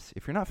Rhimes,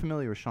 if you're not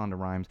familiar with Shonda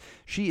Rhimes,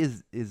 she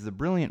is the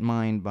brilliant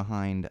mind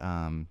behind,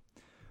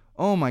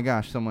 oh my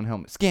gosh, someone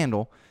help me,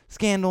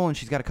 Scandal, and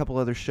she's got a couple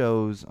other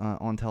shows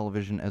on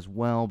television as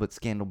well, but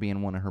Scandal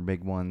being one of her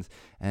big ones,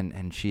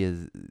 and she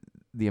is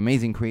the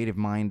amazing creative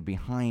mind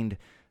behind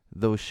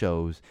those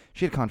shows.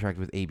 She had a contract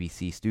with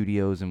ABC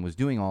Studios and was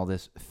doing all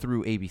this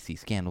through ABC.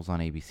 Scandal's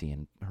on ABC,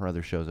 and her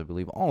other shows, I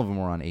believe, all of them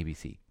were on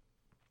ABC.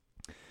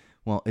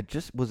 Well, it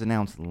just was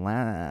announced,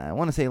 I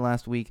want to say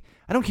last week.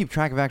 I don't keep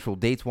track of actual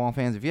dates, Wall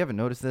fans. If you haven't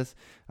noticed this,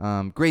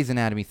 Grey's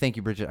Anatomy, thank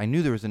you, Bridget. I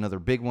knew there was another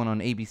big one on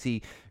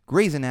ABC.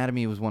 Grey's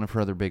Anatomy was one of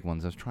her other big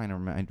ones. I was trying to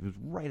remember. It was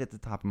right at the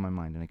top of my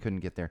mind, and I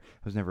couldn't get there. I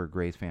was never a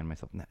Grey's fan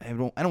myself. I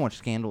don't watch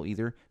Scandal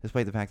either,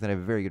 despite the fact that I have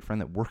a very good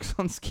friend that works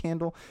on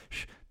Scandal.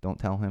 Shh, don't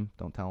tell him.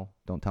 Don't tell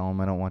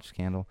him I don't watch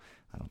Scandal.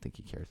 I don't think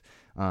he cares.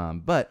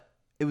 But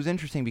it was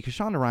interesting because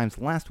Shonda Rhimes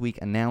last week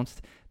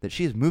announced that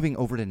she is moving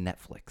over to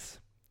Netflix.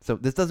 So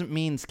this doesn't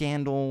mean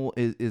Scandal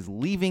is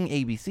leaving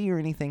ABC or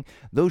anything.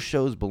 Those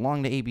shows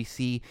belong to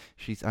ABC.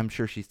 I'm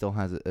sure she still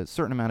has a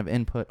certain amount of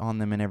input on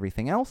them and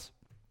everything else.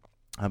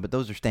 But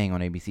those are staying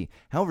on ABC.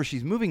 However,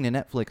 she's moving to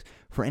Netflix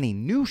for any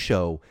new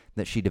show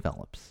that she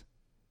develops.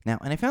 Now,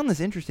 and I found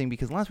this interesting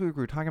because last week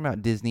we were talking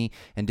about Disney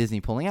and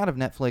Disney pulling out of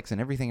Netflix and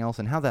everything else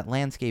and how that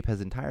landscape has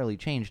entirely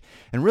changed.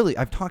 And really,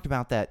 I've talked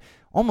about that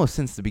almost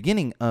since the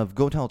beginning of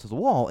Go Tell It to the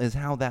Wall, is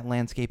how that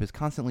landscape is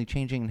constantly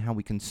changing and how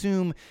we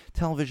consume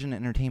television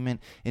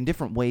entertainment in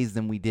different ways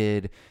than we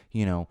did,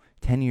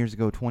 10 years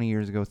ago, 20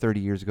 years ago,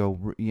 30 years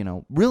ago,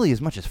 really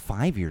as much as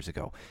 5 years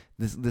ago.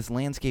 This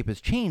landscape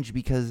has changed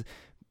because,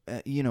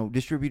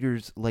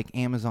 distributors like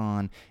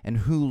Amazon and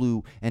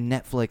Hulu and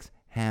Netflix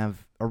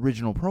have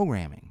original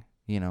programming,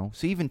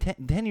 So even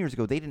 10 years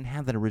ago, they didn't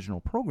have that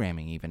original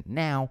programming even.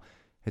 Now,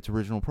 it's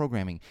original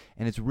programming.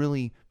 And it's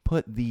really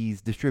put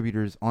these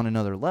distributors on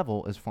another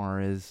level as far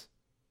as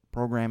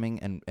programming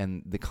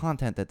and the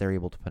content that they're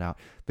able to put out.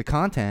 The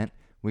content,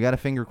 we got to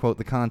finger quote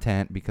the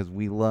content because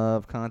we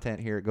love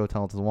content here at Go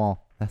Tell It to the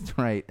Wall. That's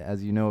right.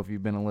 As you know, if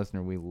you've been a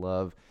listener, we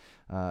love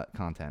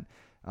content.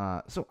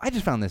 So I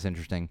just found this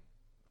interesting.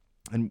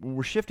 And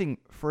we're shifting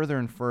further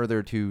and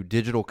further to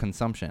digital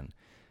consumption.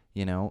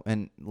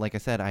 And like I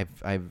said,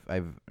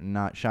 I've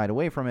not shied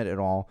away from it at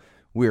all.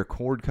 We are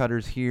cord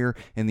cutters here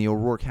in the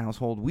O'Rourke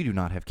household. We do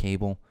not have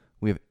cable.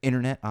 We have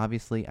internet,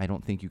 obviously. I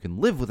don't think you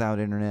can live without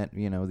internet,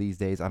 these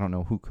days. I don't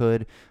know who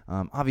could.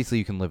 Obviously,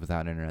 you can live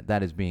without internet.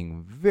 That is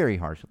being very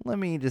harsh. Let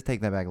me just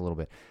take that back a little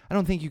bit. I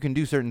don't think you can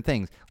do certain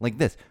things like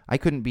this. I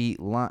couldn't be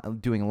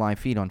doing a live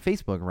feed on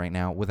Facebook right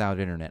now without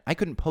internet. I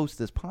couldn't post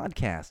this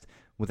podcast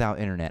without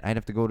internet. I'd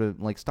have to go to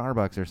like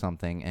Starbucks or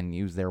something and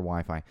use their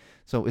Wi-Fi.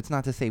 So it's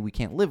not to say we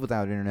can't live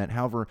without internet.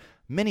 However,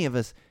 many of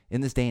us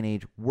in this day and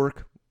age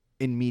work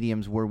in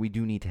mediums where we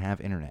do need to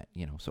have internet,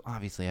 So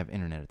obviously I have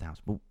internet at the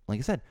house. But like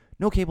I said,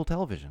 no cable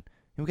television.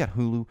 We've got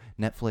Hulu,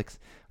 Netflix,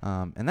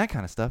 and that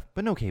kind of stuff,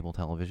 but no cable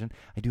television.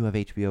 I do have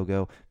HBO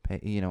Go.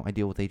 I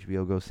deal with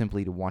HBO Go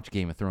simply to watch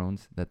Game of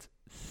Thrones. That's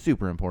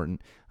super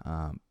important.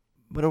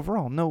 But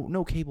overall,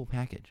 no cable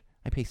package.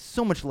 I pay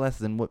so much less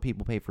than what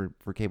people pay for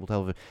cable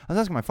television. I was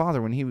asking my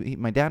father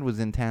when my dad was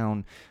in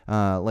town,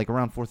 like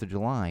around 4th of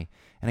July,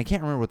 and I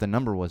can't remember what the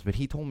number was, but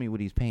he told me what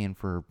he's paying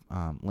for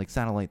like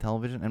satellite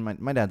television. And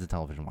my dad's a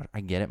television watcher. I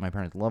get it. My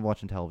parents love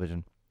watching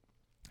television.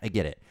 I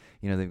get it.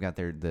 They've got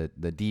the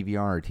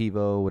DVR or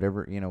TiVo,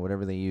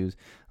 whatever they use.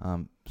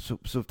 So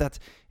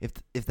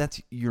if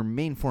that's your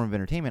main form of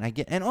entertainment, I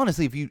get. And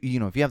honestly, if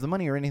you have the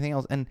money or anything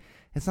else, and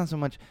it's not so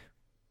much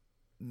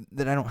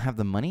that I don't have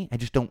the money, I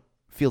just don't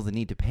feel the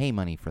need to pay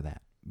money for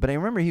that. But I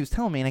remember he was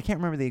telling me, and I can't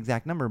remember the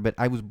exact number, but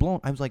I was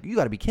like, you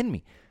got to be kidding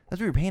me.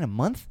 That's what you're paying a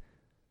month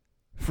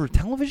for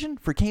television,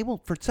 for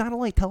cable, for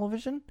satellite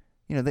television?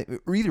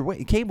 Or either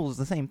way, cable is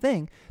the same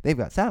thing. They've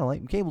got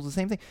satellite, and cable's the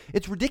same thing.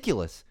 It's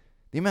ridiculous.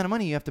 The amount of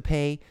money you have to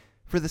pay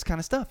for this kind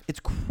of stuff.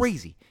 It's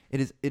crazy.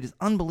 It is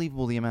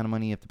unbelievable the amount of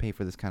money you have to pay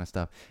for this kind of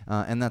stuff.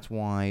 And that's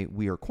why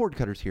we are cord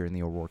cutters here in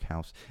the O'Rourke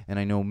house. And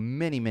I know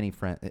many, many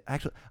friends.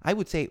 Actually, I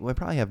would say I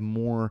probably have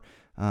more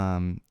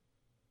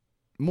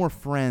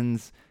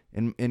friends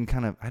in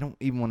kind of, I don't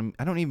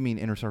even mean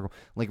inner circle,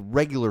 like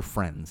regular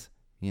friends,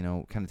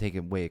 kind of take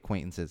away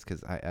acquaintances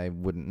because I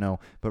wouldn't know,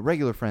 but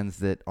regular friends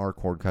that are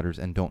cord cutters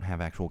and don't have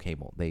actual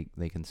cable.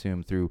 They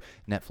consume through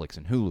Netflix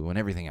and Hulu and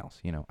everything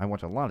else. I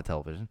watch a lot of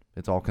television.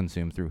 It's all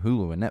consumed through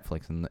Hulu and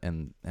Netflix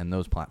and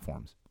those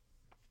platforms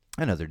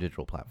and other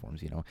digital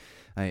platforms.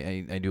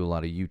 I do a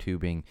lot of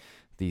YouTubing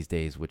these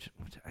days, which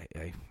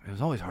it was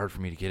always hard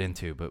for me to get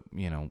into, but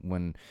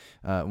when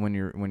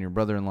your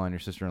brother-in-law and your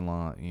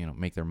sister-in-law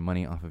make their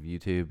money off of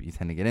YouTube, you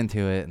tend to get into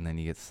it, and then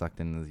you get sucked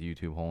into the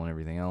YouTube hole and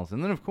everything else.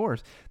 And then of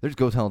course there's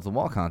Go Tell It to the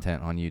Wall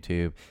content on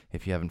YouTube.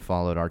 If you haven't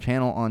followed our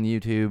channel on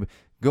YouTube,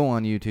 go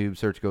on YouTube,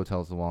 search Go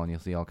Tell It to the Wall, and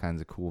you'll see all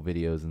kinds of cool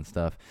videos and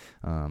stuff.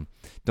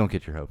 Don't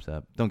get your hopes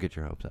up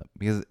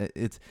because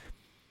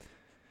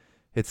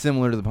it's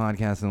similar to the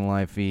podcast and the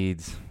live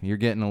feeds. You're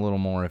getting a little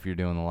more if you're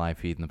doing the live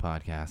feed and the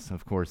podcast.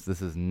 Of course,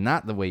 this is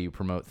not the way you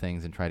promote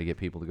things and try to get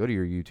people to go to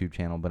your YouTube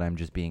channel, but I'm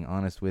just being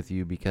honest with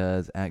you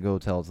because at Go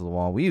Tell It to the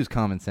Wall, we use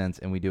common sense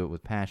and we do it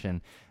with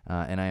passion,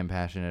 and I am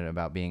passionate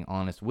about being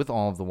honest with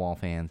all of the Wall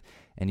fans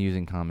and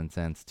using common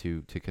sense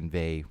to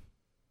convey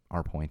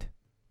our point.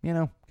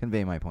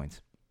 Convey my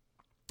points.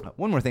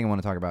 One more thing I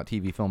want to talk about: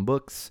 TV, film,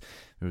 books.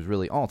 It was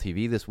really all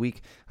TV this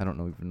week. I don't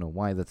even know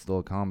why that's still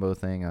a combo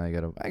thing. I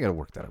gotta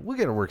work that out. We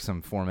gotta work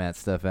some format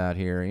stuff out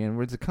here.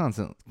 It's a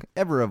constant,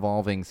 ever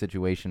evolving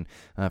situation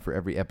for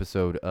every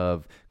episode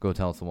of Go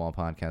Tell It to the Wall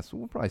podcast. So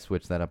we'll probably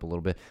switch that up a little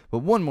bit. But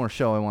one more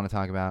show I want to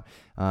talk about,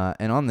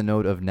 and on the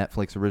note of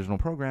Netflix original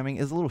programming,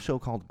 is a little show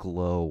called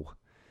Glow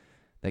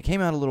that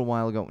came out a little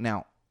while ago.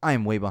 Now, I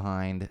am way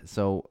behind,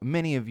 so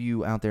many of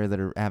you out there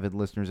that are avid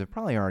listeners have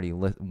probably already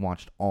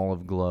watched all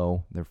of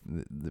Glow. The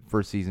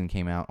first season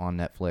came out on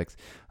Netflix,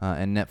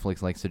 and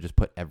Netflix likes to just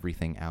put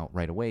everything out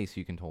right away so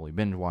you can totally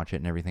binge watch it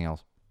and everything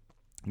else.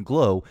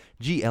 Glow,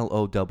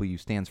 Glow,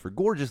 stands for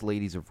Gorgeous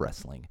Ladies of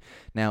Wrestling.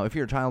 Now, if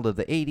you're a child of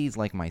the 80s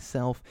like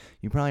myself,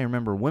 you probably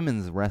remember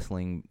women's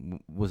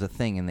wrestling was a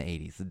thing in the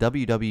 80s. The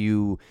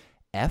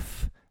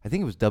WWF, I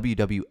think it was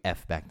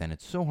WWF back then.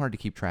 It's so hard to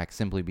keep track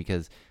simply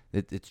because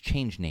it's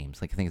changed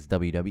names. Like I think it's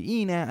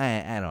WWE now.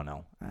 I don't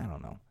know.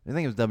 I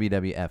think it was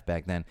WWF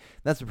back then.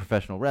 That's the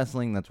professional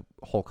wrestling. That's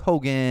Hulk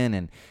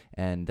Hogan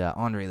and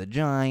Andre the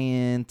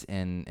Giant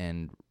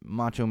and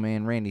Macho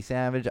Man Randy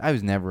Savage. I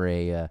was never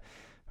a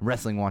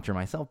wrestling watcher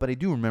myself, but I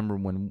do remember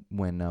when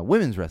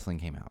women's wrestling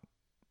came out.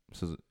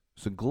 So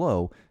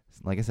Glow,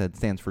 like I said,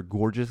 stands for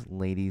Gorgeous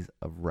Ladies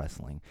of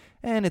Wrestling,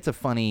 and it's a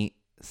funny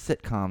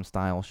sitcom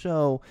style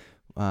show.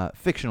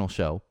 Fictional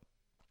show,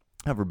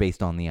 however,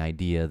 based on the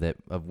idea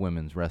of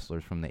women's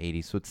wrestlers from the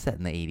 80s. So it's set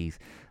in the 80s.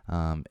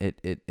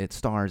 It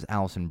stars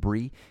Alison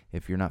Brie.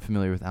 If you're not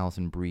familiar with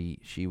Alison Brie,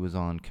 she was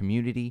on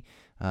Community.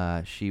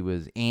 She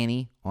was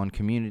Annie on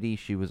Community.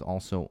 She was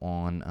also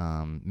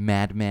on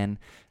Mad Men.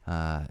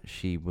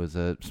 She was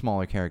a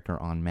smaller character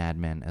on Mad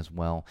Men as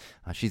well.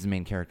 She's the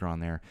main character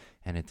on there,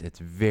 and it's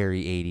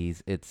very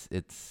 80s.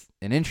 It's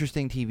an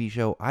interesting TV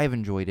show. I've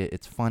enjoyed it.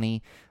 It's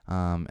funny,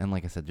 and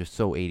like I said, just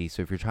so 80s.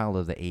 So if you're a child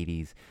of the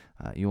 80s,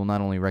 you will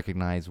not only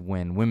recognize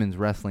when women's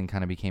wrestling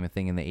kind of became a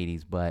thing in the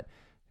 80s, but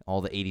all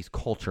the 80s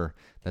culture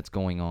that's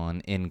going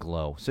on in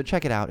Glow. So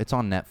check it out. It's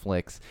on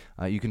Netflix.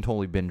 You can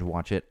totally binge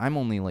watch it. My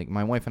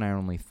wife and I are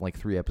only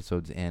 3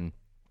 episodes in,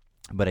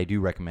 but I do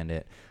recommend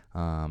it.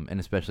 And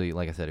especially,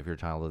 like I said, if you're a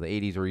child of the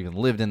 80s or even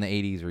lived in the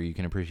 80s or you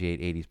can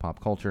appreciate 80s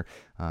pop culture,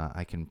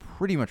 I can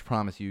pretty much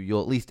promise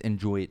you'll at least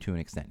enjoy it to an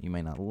extent. You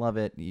may not love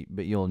it,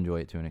 but you'll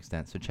enjoy it to an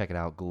extent. So check it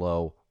out,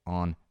 Glow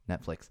on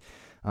Netflix.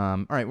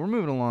 All right, we're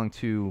moving along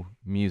to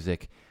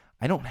music.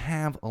 I don't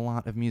have a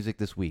lot of music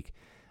this week.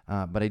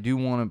 But I do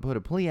want to put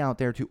a plea out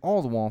there to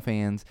all the Wall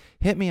fans.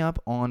 Hit me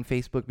up on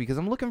Facebook because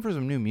I'm looking for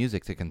some new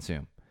music to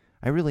consume.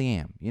 I really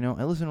am. You know,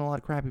 I listen to a lot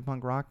of crappy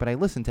punk rock, but I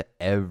listen to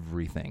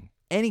everything.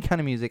 Any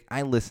kind of music,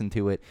 I listen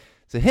to it.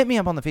 So hit me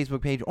up on the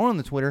Facebook page or on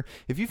the Twitter.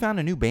 If you found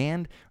a new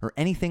band or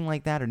anything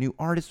like that, or new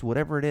artist,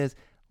 whatever it is,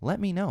 let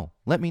me know.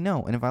 Let me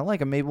know. And if I like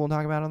them, maybe we'll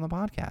talk about it on the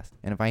podcast.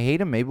 And if I hate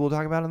them, maybe we'll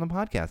talk about it on the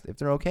podcast. If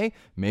they're okay,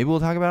 maybe we'll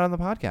talk about it on the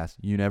podcast.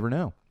 You never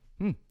know.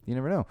 You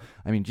never know.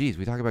 I mean, geez,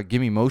 we talk about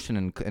Gimme Motion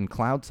and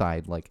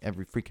Cloudside like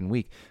every freaking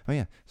week. Oh,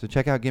 yeah. So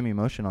check out Gimme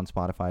Motion on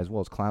Spotify as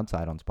well as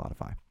Cloudside on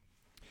Spotify.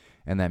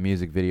 And that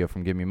music video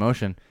from Gimme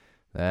Motion,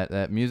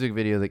 that music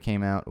video that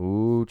came out,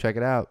 ooh, check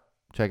it out.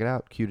 Check it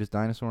out. Cutest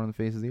dinosaur on the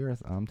face of the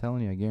earth. I'm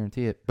telling you, I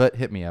guarantee it. But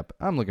hit me up.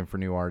 I'm looking for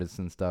new artists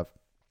and stuff.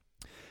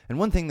 And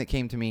one thing that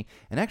came to me,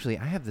 and actually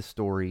I have this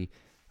story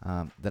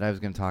that I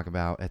was going to talk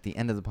about at the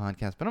end of the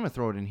podcast, but I'm going to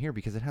throw it in here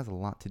because it has a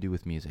lot to do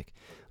with music.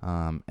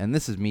 And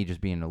this is me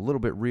just being a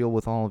little bit real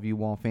with all of you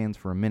Wall fans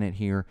for a minute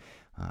here.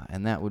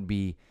 And that would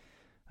be,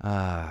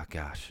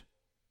 gosh.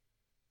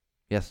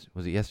 Yes,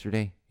 was it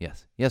yesterday?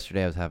 Yes.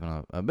 Yesterday I was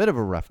having a bit of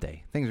a rough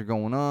day. Things are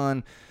going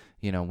on.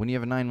 You know, when you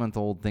have a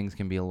 9-month-old, things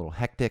can be a little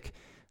hectic.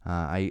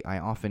 I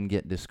often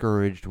get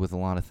discouraged with a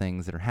lot of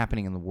things that are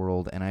happening in the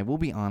world, and I will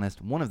be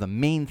honest, one of the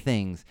main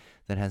things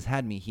that has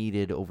had me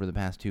heated over the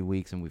past 2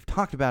 weeks, and we've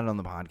talked about it on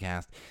the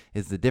podcast,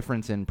 is the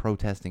difference in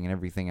protesting and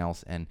everything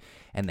else, and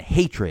the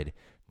hatred,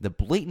 the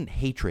blatant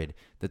hatred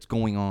that's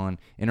going on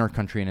in our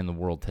country and in the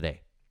world today.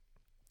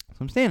 So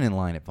I'm standing in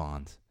line at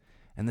Vons,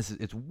 and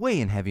it's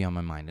weighing heavy on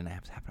my mind, and I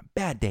was having a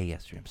bad day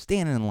yesterday. I'm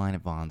standing in line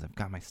at Vons. I've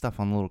got my stuff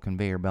on the little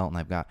conveyor belt, and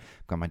I've got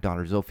my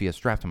daughter Zofia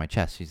strapped to my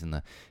chest. She's in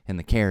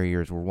the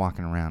carriers. We're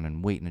walking around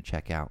and waiting to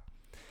check out.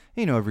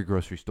 You know, every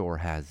grocery store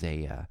has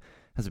a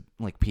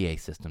like PA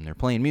system. They're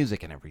playing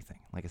music and everything.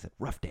 Like I said,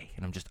 rough day,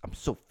 and I'm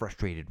so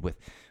frustrated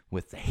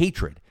with the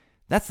hatred.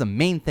 That's the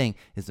main thing,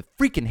 is the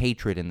freaking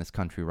hatred in this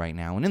country right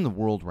now and in the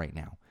world right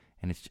now,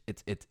 and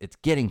it's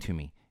getting to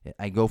me.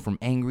 I go from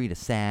angry to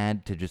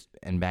sad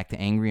and back to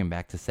angry and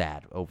back to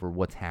sad over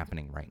what's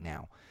happening right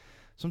now.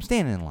 So I'm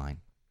standing in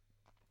line.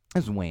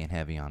 This is weighing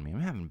heavy on me.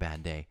 I'm having a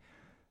bad day.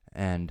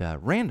 And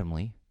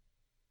randomly,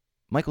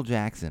 Michael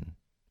Jackson,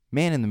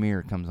 Man in the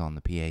Mirror, comes on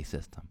the PA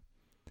system.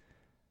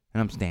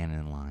 And I'm standing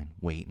in line,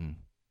 waiting.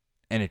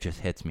 And it just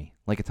hits me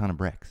like a ton of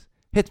bricks.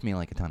 Hits me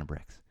like a ton of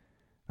bricks.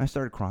 I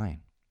started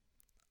crying.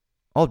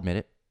 I'll admit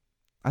it.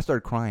 I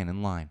started crying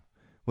in line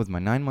with my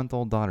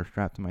 9-month-old daughter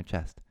strapped to my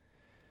chest.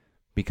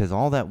 Because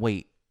all that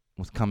weight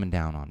was coming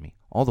down on me.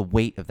 All the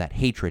weight of that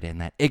hatred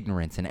and that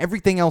ignorance and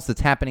everything else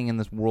that's happening in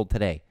this world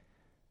today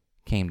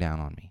came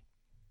down on me.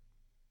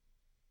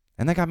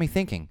 And that got me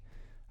thinking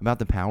about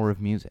the power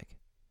of music.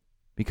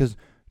 Because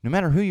no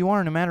matter who you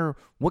are, no matter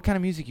what kind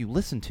of music you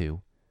listen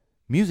to,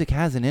 music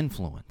has an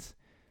influence.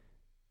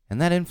 And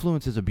that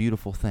influence is a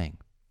beautiful thing.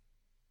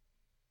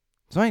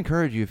 So I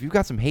encourage you, if you've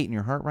got some hate in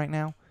your heart right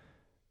now,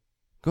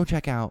 go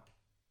check out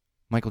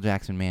Michael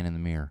Jackson, Man in the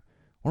Mirror.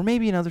 Or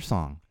maybe another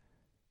song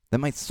that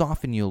might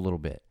soften you a little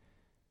bit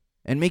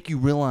and make you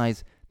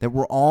realize that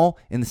we're all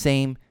in the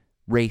same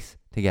race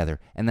together,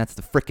 and that's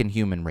the frickin'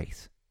 human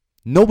race.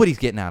 Nobody's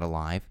getting out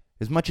alive.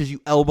 As much as you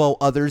elbow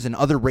others and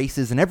other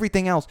races and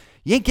everything else,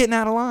 you ain't getting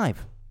out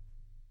alive.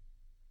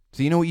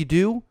 So you know what you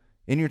do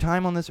in your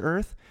time on this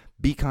earth?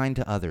 Be kind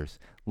to others.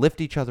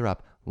 Lift each other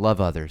up. Love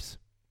others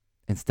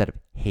instead of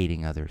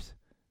hating others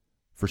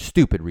for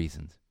stupid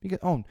reasons.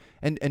 Because,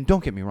 and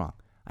don't get me wrong.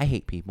 I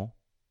hate people.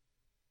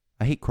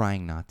 I hate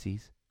crying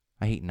Nazis.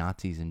 I hate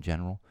Nazis in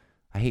general.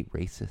 I hate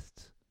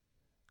racists.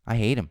 I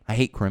hate them. I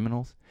hate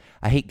criminals.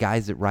 I hate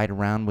guys that ride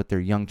around with their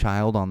young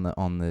child on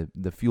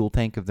the fuel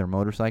tank of their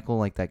motorcycle,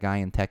 like that guy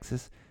in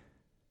Texas.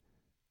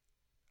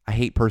 I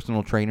hate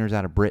personal trainers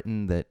out of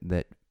Britain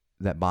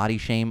that body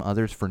shame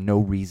others for no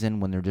reason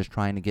when they're just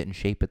trying to get in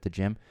shape at the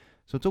gym.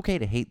 So it's okay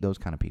to hate those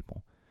kind of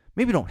people.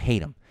 Maybe don't hate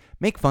them.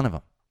 Make fun of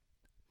them.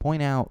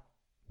 Point out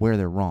where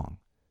they're wrong.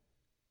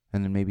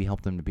 And then maybe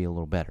help them to be a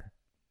little better.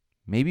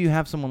 Maybe you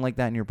have someone like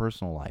that in your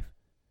personal life.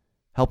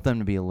 Help them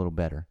to be a little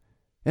better.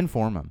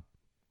 Inform them.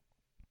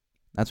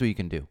 That's what you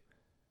can do.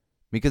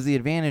 Because the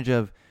advantage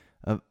of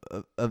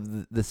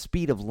the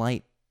speed of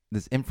light,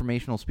 this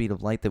informational speed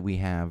of light that we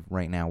have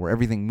right now, where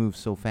everything moves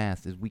so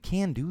fast, is we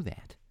can do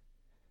that.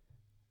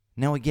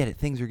 Now I get it.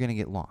 Things are going to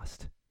get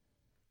lost.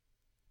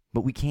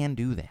 But we can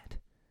do that.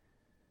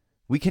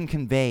 We can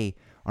convey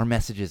our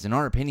messages and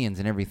our opinions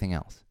and everything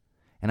else.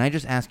 And I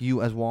just ask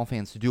you as Wall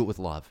fans to do it with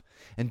love.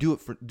 And do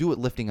it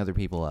lifting other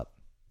people up.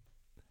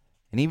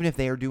 And even if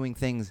they are doing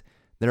things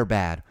that are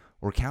bad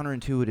or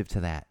counterintuitive to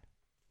that,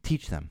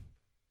 teach them.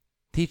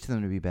 Teach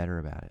them to be better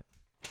about it.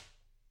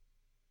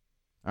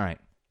 All right.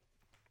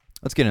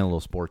 Let's get into a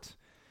little sports.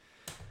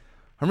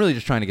 I'm really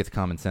just trying to get to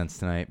common sense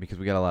tonight because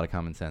we got a lot of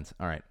common sense.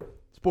 All right.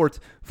 Sports.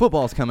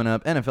 Football's coming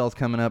up. NFL's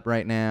coming up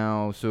right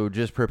now. So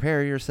just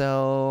prepare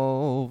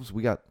yourselves.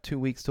 We got 2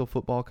 weeks till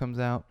football comes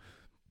out.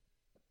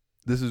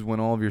 This is when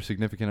all of your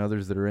significant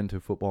others that are into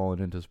football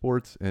and into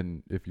sports,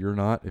 and if you're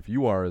not, if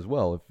you are as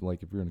well, if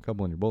you're in a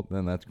couple and you're both,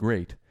 then that's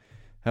great.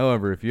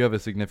 However, if you have a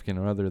significant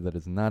other that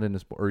is not into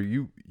sport, or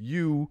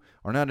you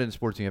are not into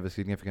sports and you have a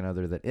significant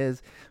other that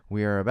is,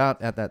 we are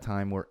about at that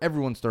time where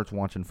everyone starts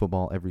watching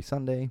football every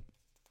Sunday.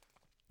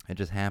 It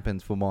just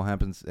happens. Football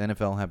happens.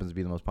 NFL happens to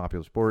be the most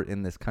popular sport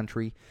in this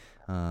country,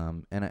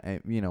 and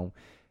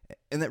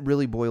that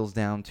really boils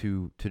down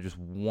to just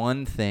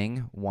one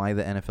thing: why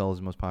the NFL is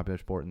the most popular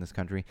sport in this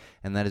country,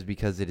 and that is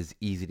because it is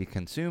easy to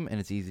consume and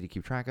it's easy to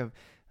keep track of.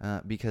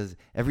 Because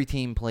every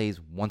team plays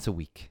once a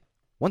week,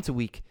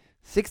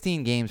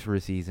 16 games for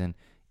a season,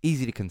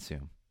 easy to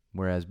consume.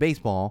 Whereas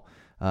baseball,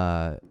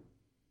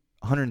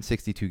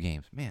 162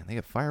 games. Man, they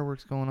got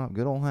fireworks going off.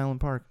 Good old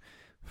Highland Park.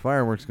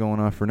 Fireworks going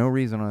off for no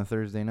reason on a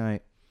Thursday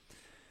night.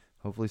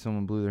 Hopefully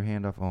someone blew their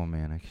hand off. Oh,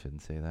 man, I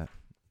shouldn't say that.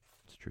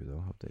 It's true, though.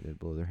 Hope they did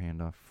blow their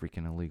hand off.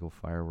 Freaking illegal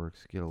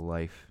fireworks. Get a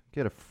life.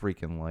 Get a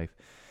freaking life.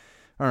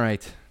 All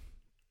right.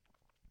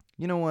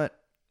 You know what?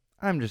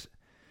 The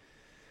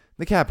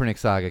Kaepernick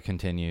saga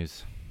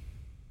continues.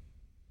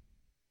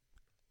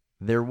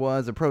 There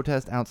was a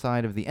protest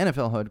outside of the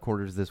NFL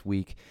headquarters this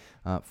week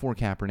for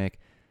Kaepernick.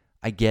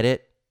 I get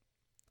it.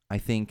 I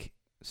think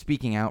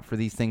speaking out for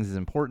these things is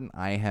important.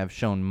 I have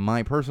shown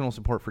my personal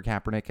support for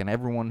Kaepernick and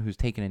everyone who's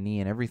taken a knee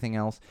and everything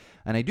else.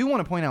 And I do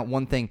want to point out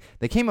one thing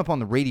that came up on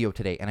the radio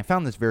today, and I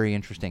found this very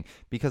interesting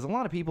because a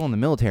lot of people in the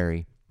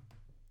military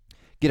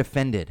get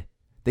offended.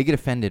 They get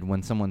offended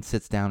when someone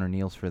sits down or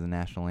kneels for the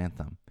national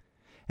anthem.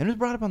 And it was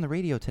brought up on the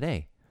radio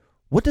today.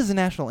 What does the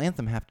national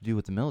anthem have to do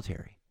with the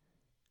military?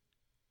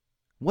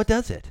 What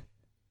does it?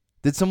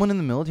 Did someone in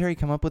the military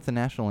come up with the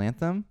national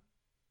anthem?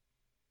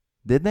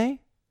 Did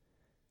they?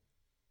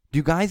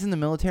 Do guys in the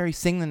military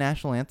sing the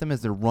national anthem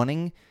as they're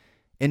running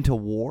into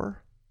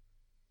war?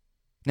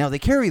 Now, they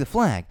carry the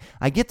flag.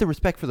 I get the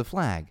respect for the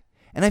flag.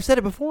 And I've said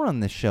it before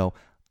on this show.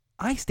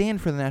 I stand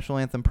for the national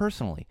anthem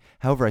personally.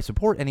 However, I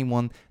support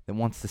anyone that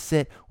wants to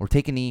sit or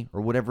take a knee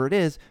or whatever it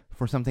is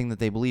for something that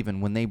they believe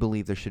in when they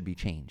believe there should be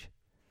change.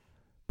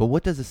 But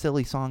what does a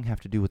silly song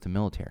have to do with the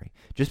military?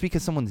 Just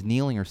because someone's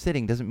kneeling or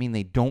sitting doesn't mean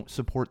they don't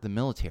support the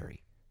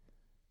military.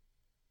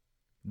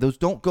 Those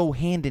don't go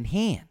hand in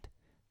hand.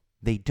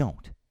 They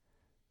don't.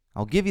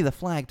 I'll give you the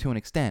flag to an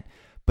extent,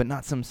 but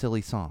not some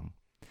silly song.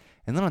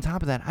 And then on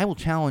top of that, I will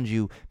challenge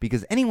you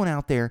because anyone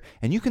out there,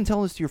 and you can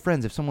tell this to your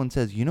friends if someone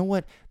says, you know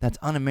what, that's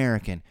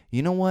un-American.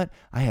 You know what,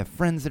 I have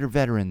friends that are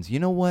veterans. You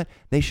know what,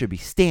 they should be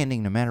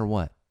standing no matter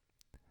what.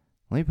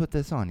 Let me put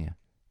this on you.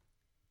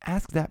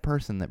 Ask that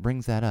person that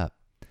brings that up.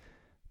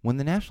 When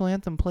the national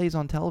anthem plays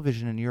on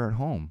television and you're at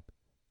home,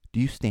 do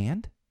you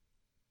stand?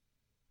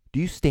 Do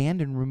you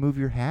stand and remove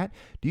your hat?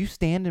 Do you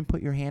stand and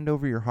put your hand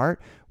over your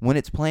heart when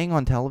it's playing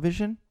on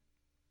television?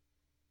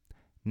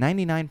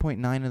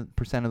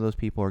 99.9% of those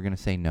people are going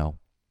to say no.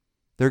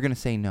 They're going to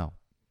say no.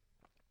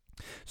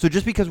 So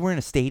just because we're in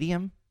a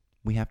stadium,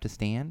 we have to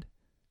stand?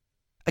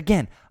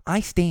 Again, I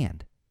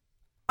stand.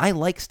 I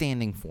like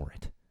standing for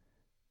it.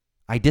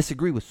 I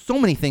disagree with so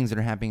many things that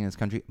are happening in this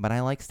country, but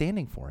I like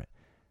standing for it.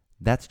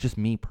 That's just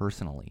me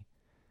personally.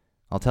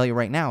 I'll tell you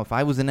right now, if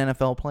I was an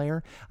NFL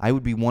player, I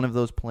would be one of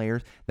those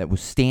players that was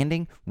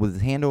standing with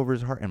his hand over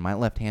his heart, and my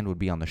left hand would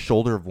be on the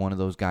shoulder of one of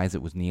those guys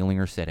that was kneeling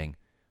or sitting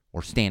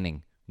or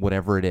standing,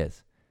 whatever it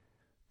is,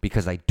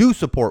 because I do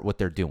support what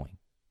they're doing.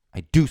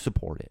 I do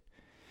support it.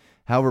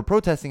 However,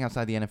 protesting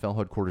outside the NFL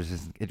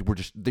headquarters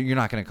you're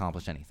not going to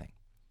accomplish anything.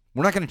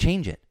 We're not going to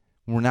change it.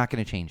 We're not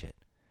going to change it.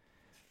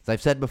 As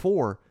I've said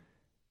before,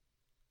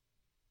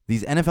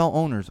 these NFL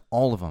owners,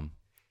 all of them,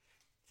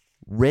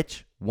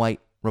 rich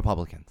white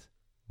Republicans.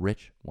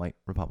 Rich white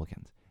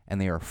Republicans. And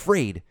they are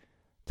afraid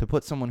to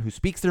put someone who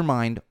speaks their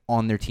mind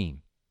on their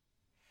team.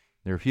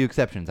 There are a few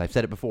exceptions. I've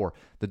said it before.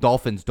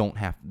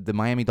 The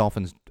Miami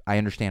Dolphins, I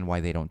understand why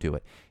they don't do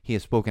it. He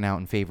has spoken out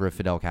in favor of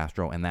Fidel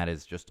Castro, and that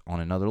is just on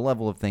another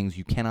level of things.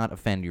 You cannot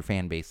offend your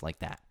fan base like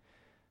that.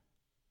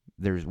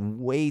 There's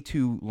way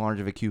too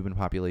large of a Cuban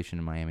population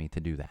in Miami to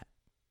do that.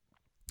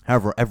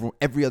 However,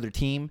 every other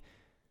team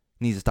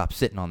needs to stop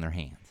sitting on their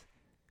hands.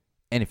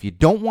 And if you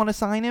don't want to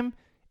sign him,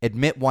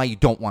 admit why you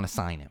don't want to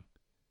sign him.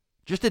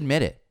 Just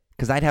admit it.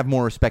 Because I'd have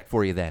more respect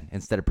for you then,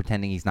 instead of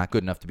pretending he's not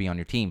good enough to be on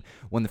your team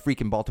when the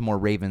freaking Baltimore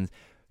Ravens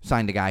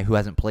signed a guy who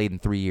hasn't played in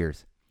 3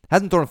 years.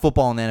 Hasn't thrown a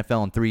football in the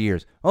NFL in 3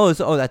 years. Oh,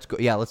 that's good.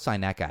 Yeah, let's sign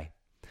that guy.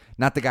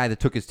 Not the guy that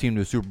took his team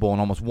to a Super Bowl and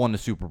almost won the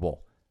Super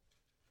Bowl.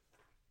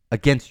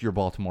 Against your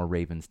Baltimore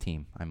Ravens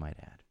team, I might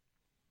add.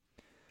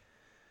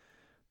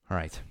 All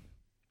right.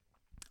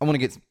 I want to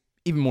get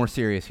even more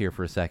serious here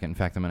for a second. In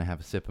fact, I'm going to have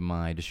a sip of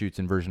my Deschutes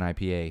Inversion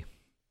IPA.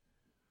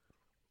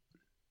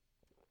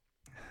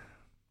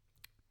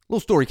 Little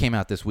story came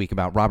out this week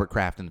about Robert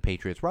Kraft and the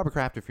Patriots. Robert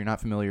Kraft, if you're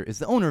not familiar, is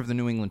the owner of the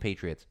New England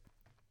Patriots.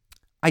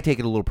 I take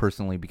it a little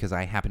personally because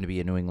I happen to be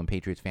a New England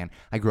Patriots fan.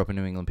 I grew up a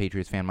New England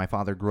Patriots fan. My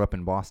father grew up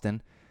in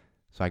Boston,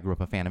 So I grew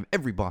up a fan of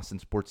every Boston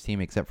sports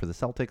team except for the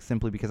Celtics,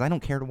 simply because I don't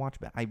care to watch.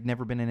 I've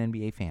never been an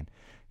NBA fan.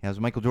 I was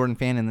a Michael Jordan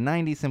fan in the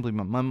 90s, simply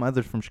my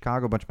mother's from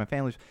Chicago, a bunch of my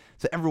family.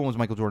 So everyone was a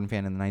Michael Jordan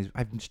fan in the 90s.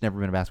 I've just never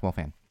been a basketball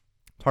fan.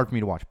 It's hard for me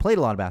to watch. Played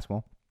a lot of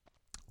basketball.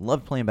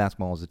 Loved playing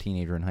basketball as a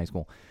teenager in high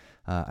school.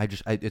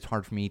 It's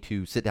hard for me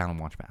to sit down and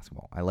watch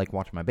basketball. I like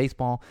watching my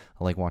baseball.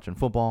 I like watching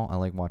football. I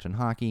like watching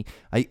hockey.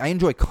 I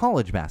enjoy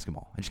college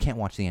basketball. I just can't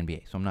watch the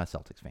NBA, so I'm not a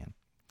Celtics fan.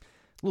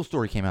 A little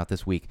story came out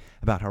this week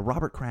about how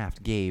Robert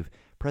Kraft gave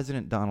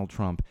President Donald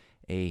Trump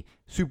a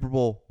Super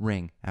Bowl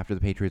ring after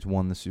the Patriots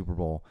won the Super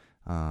Bowl,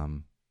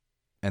 and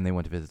they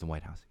went to visit the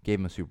White House. Gave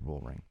him a Super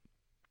Bowl ring.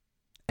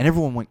 And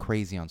everyone went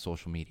crazy on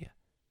social media.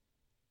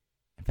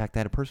 In fact, I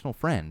had a personal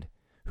friend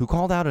who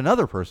called out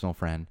another personal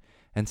friend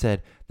and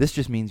said, this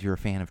just means you're a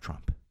fan of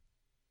Trump.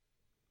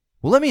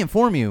 Well, let me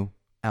inform you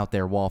out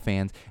there, Wall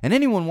fans, and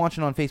anyone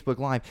watching on Facebook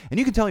Live, and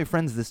you can tell your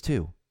friends this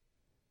too.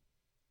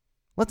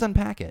 Let's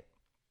unpack it.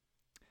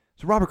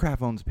 So Robert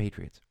Kraft owns the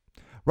Patriots.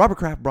 Robert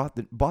Kraft bought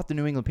the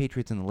New England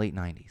Patriots in the late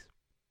 90s,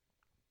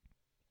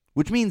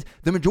 which means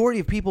the majority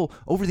of people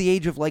over the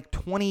age of like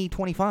 20,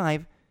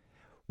 25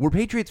 were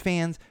Patriots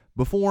fans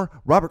before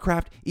Robert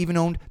Kraft even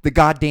owned the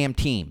goddamn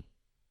team.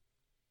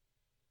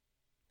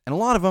 And a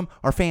lot of them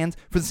are fans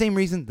for the same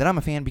reason that I'm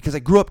a fan, because I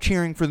grew up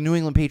cheering for the New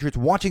England Patriots,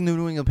 watching the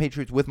New England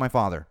Patriots with my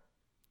father.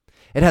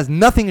 It has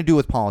nothing to do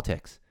with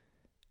politics.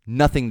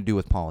 Nothing to do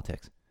with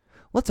politics.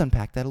 Let's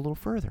unpack that a little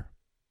further.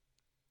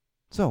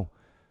 So,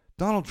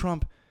 Donald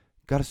Trump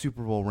got a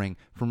Super Bowl ring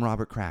from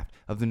Robert Kraft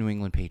of the New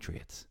England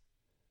Patriots.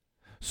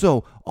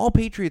 So, all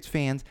Patriots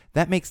fans,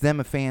 that makes them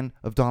a fan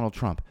of Donald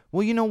Trump.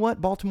 Well, you know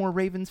what, Baltimore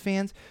Ravens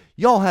fans?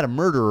 Y'all had a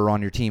murderer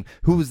on your team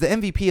who was the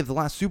MVP of the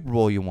last Super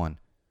Bowl you won.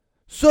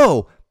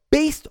 So,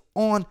 based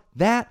on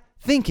that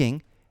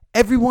thinking,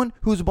 everyone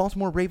who's a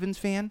Baltimore Ravens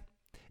fan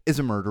is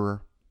a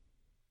murderer.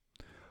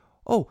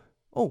 Oh,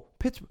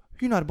 Pittsburgh,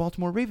 you're not a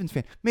Baltimore Ravens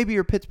fan. Maybe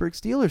you're a Pittsburgh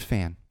Steelers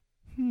fan.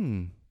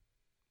 Ben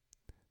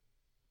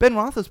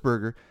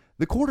Roethlisberger,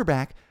 the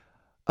quarterback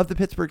of the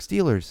Pittsburgh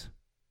Steelers,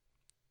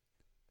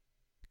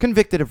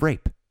 convicted of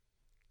rape.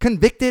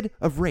 Convicted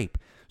of rape.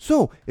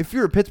 So, if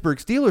you're a Pittsburgh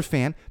Steelers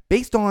fan,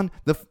 based on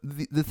the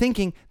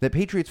thinking that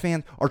Patriots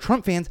fans are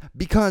Trump fans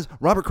because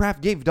Robert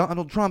Kraft gave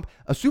Donald Trump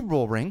a Super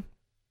Bowl ring,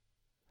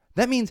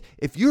 that means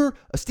if you're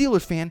a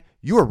Steelers fan,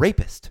 you're a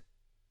rapist.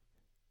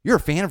 You're a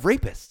fan of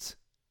rapists.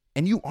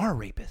 And you are a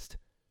rapist.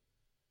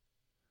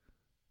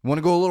 Want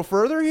to go a little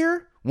further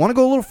here?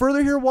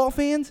 Wall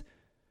fans?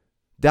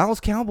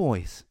 Dallas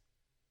Cowboys.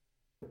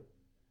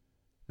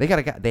 They had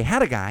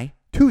a guy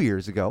 2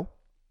 years ago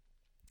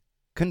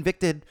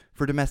convicted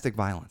for domestic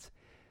violence.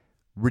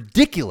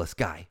 Ridiculous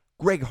guy,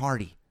 Greg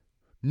Hardy.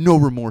 No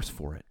remorse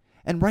for it.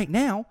 And right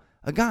now,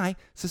 a guy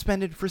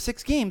suspended for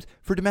 6 games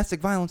for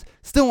domestic violence,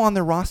 still on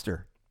their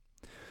roster.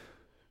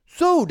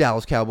 So,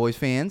 Dallas Cowboys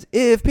fans,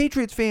 if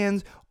Patriots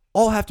fans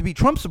all have to be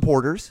Trump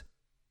supporters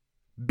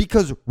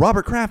because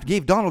Robert Kraft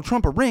gave Donald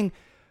Trump a ring,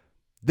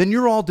 then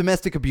you're all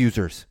domestic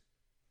abusers.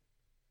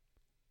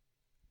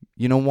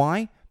 You know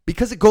why?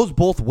 Because it goes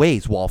both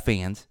ways, Wall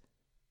fans.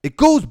 It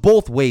goes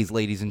both ways,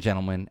 ladies and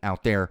gentlemen,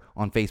 out there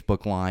on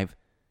Facebook Live.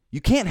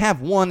 You can't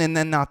have one and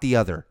then not the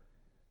other.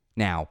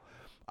 Now,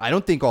 I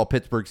don't think all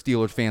Pittsburgh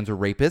Steelers fans are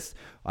rapists.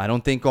 I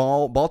don't think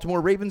all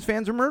Baltimore Ravens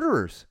fans are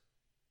murderers.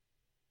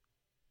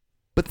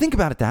 But think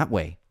about it that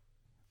way.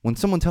 When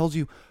someone tells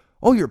you,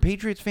 oh, you're a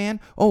Patriots fan?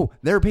 Oh,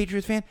 they're a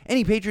Patriots fan?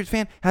 Any Patriots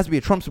fan has to be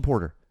a Trump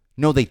supporter.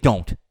 No, they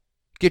don't.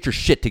 Get your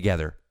shit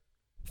together.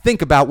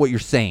 Think about what you're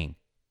saying.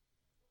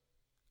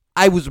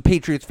 I was a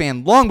Patriots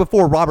fan long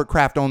before Robert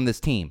Kraft owned this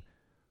team.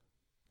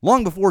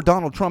 Long before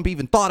Donald Trump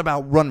even thought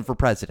about running for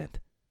president.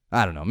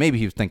 I don't know. Maybe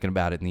he was thinking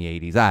about it in the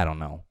 80s. I don't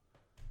know.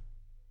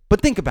 But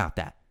think about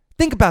that.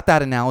 Think about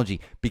that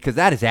analogy, because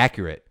that is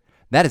accurate.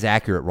 That is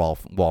accurate,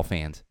 Wall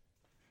fans.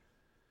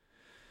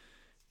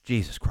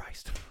 Jesus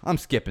Christ. I'm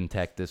skipping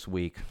tech this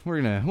week.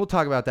 We'll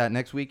talk about that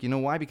next week. You know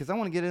why? Because I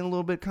want to get in a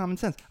little bit of common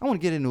sense. I want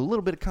to get into a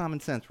little bit of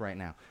common sense right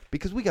now,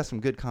 because we got some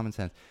good common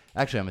sense.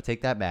 Actually, I'm going to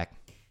take that back.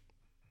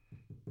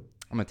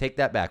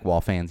 Wall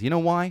fans. You know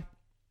why?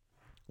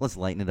 Let's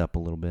lighten it up a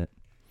little bit.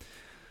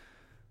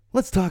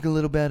 Let's talk a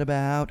little bit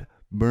about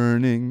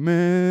Burning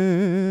Man.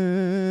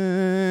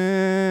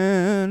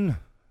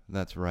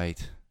 That's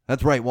right.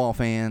 That's right, Wall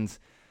fans.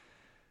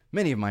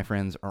 Many of my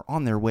friends are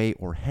on their way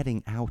or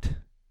heading out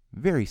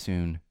very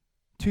soon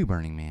to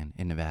Burning Man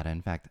in Nevada.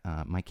 In fact,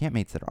 my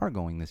campmates that are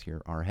going this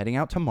year are heading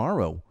out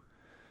tomorrow.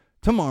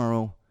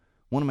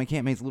 One of my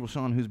campmates, Little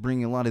Sean, who's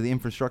bringing a lot of the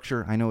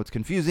infrastructure. I know it's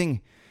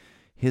confusing.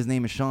 His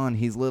name is Sean.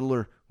 He's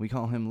littler. We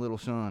call him Little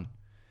Sean.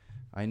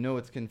 I know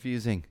it's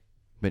confusing,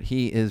 but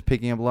he is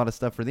picking up a lot of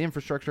stuff for the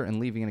infrastructure and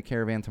leaving in a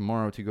caravan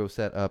tomorrow to go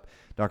set up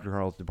Dr.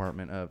 Carl's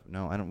department of,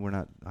 I don't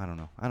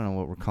know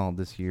what we're called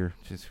this year.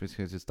 Just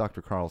because it's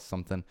Dr. Carl's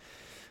something.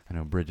 I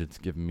know Bridget's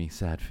giving me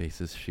sad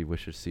faces. She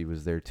wishes she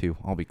was there too.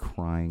 I'll be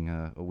crying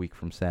a week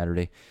from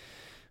Saturday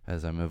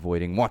as I'm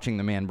avoiding watching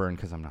the man burn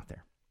because I'm not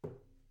there.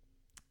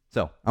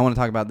 So I want to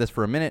talk about this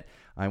for a minute.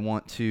 I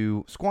want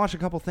to squash a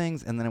couple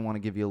things, and then I want to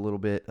give you a little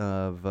bit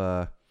of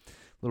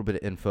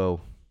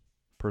info,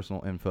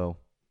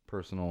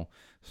 personal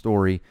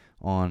story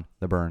on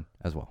the burn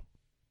as well.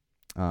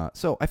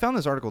 So I found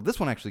this article. This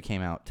one actually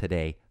came out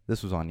today.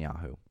 This was on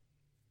Yahoo.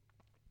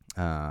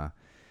 And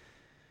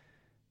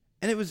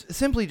it was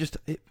simply just,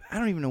 I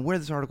don't even know where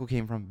this article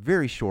came from.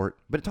 Very short,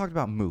 but it talked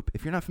about MOOP.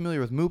 If you're not familiar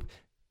with MOOP,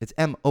 it's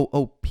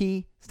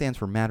MOOP, stands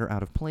for Matter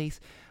Out of Place.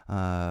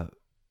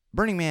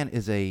 Burning Man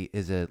is a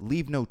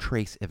leave no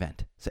trace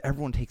event. So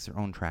everyone takes their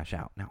own trash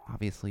out. Now,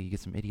 obviously, you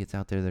get some idiots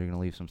out there that are going to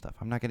leave some stuff.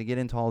 I'm not going to get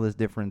into all this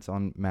difference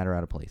on Matter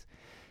Out of Place.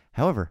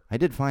 However, I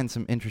did find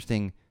some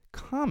interesting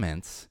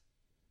comments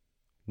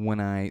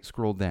when I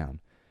scrolled down.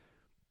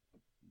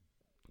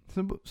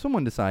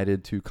 Someone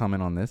decided to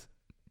comment on this.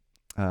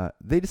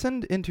 They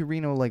descend into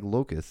Reno like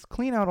locusts,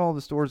 clean out all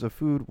the stores of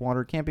food,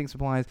 water, camping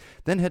supplies,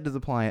 then head to the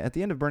playa. At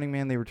the end of Burning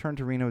Man, they return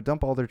to Reno,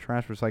 dump all their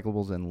trash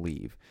recyclables, and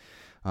leave.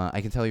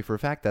 I can tell you for a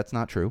fact that's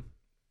not true.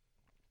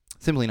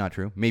 Simply not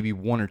true. Maybe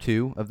one or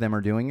two of them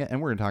are doing it,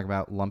 and we're going to talk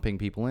about lumping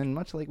people in,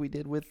 much like we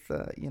did with,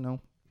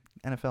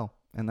 NFL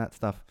and that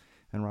stuff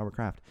and Robert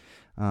Kraft.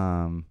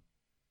 But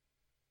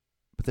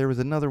there was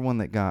another one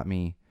that got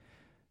me.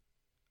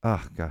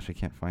 Oh, gosh, I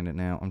can't find it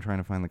now. I'm trying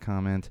to find the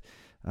comment.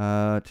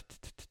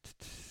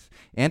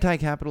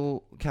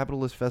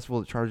 Anti-capitalist festival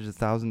that charges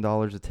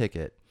 $1,000 a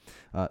ticket.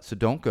 So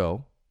don't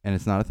go, and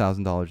it's not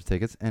 $1,000 a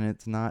ticket, and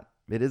it's not.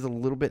 It is a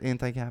little bit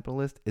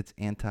anti-capitalist. It's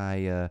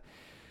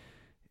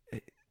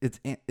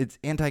it's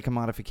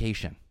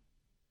anti-commodification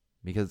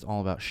because it's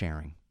all about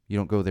sharing. You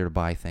don't go there to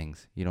buy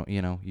things. You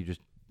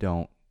just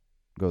don't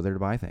go there to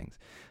buy things.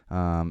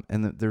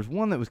 And there's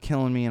one that was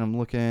killing me, and I'm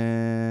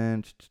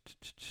looking.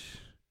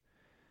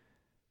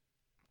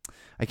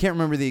 I can't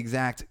remember the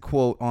exact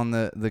quote on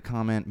the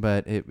comment,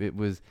 but it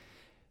was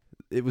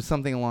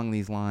something along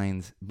these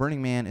lines.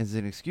 Burning Man is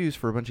an excuse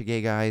for a bunch of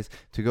gay guys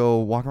to go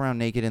walk around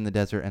naked in the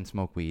desert and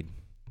smoke weed.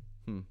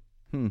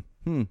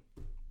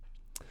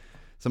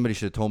 Somebody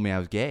should have told me I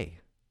was gay.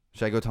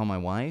 Should I go tell my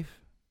wife?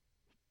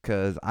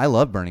 Because I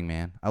love Burning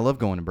Man. I love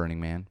going to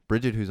Burning Man.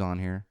 Bridget, who's on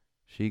here,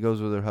 she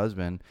goes with her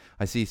husband.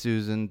 I see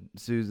Susan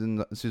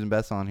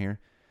Bess on here.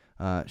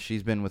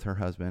 She's been with her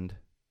husband.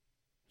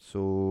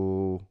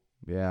 So,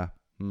 yeah.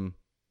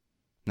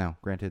 Now,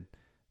 granted,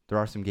 there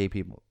are some gay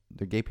people.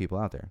 There are gay people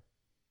out there.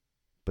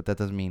 But that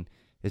doesn't mean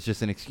it's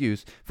just an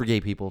excuse for gay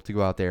people to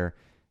go out there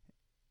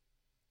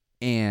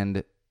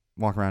and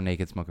walk around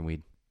naked smoking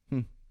weed.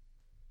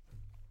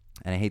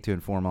 And I hate to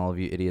inform all of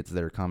you idiots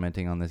that are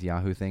commenting on this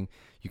Yahoo thing,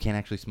 you can't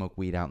actually smoke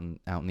weed out in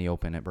the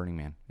open at Burning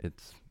Man.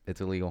 It's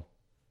illegal.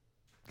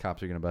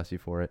 Cops are going to bust you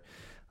for it.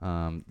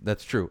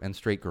 That's true. And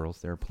straight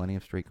girls. There are plenty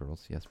of straight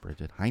girls. Yes,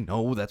 Bridget. I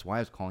know. That's why I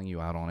was calling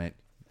you out on it.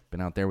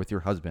 Been out there with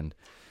your husband.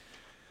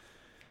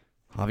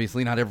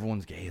 Obviously, not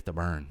everyone's gay at the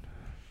burn.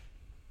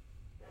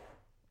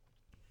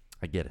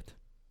 I get it.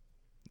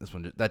 This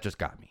one, that just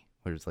got me.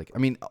 Where it's like, I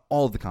mean,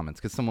 all of the comments,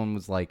 because someone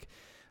was like,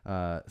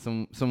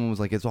 someone was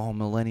like, it's all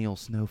millennial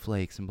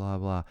snowflakes and blah,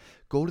 blah.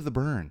 Go to the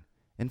burn.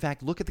 In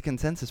fact, look at the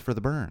consensus for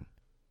the burn.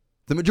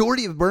 The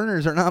majority of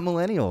burners are not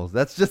millennials.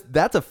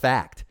 That's a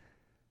fact.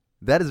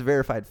 That is a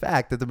verified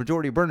fact that the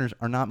majority of burners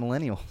are not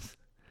millennials.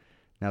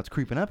 Now it's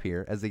creeping up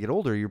here. As they get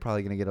older, you're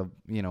probably going to get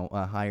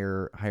a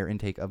higher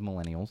intake of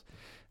millennials.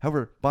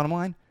 However, bottom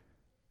line,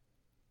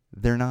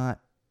 they're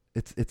not.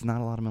 It's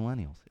not a lot of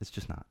millennials. It's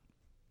just not.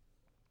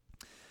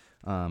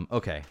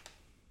 Okay.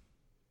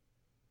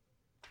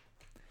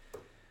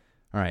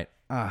 All right.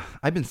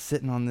 I've been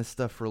sitting on this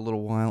stuff for a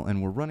little while,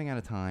 and we're running out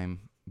of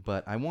time.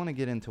 But I want to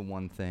get into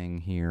one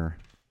thing here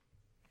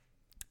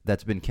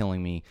that's been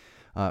killing me,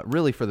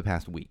 really for the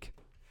past week,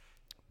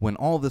 when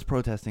all of this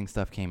protesting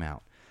stuff came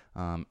out.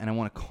 And I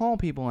want to call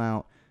people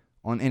out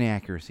on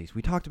inaccuracies.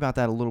 We talked about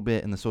that a little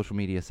bit in the social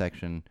media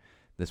section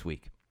this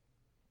week.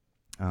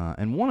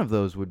 And one of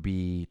those would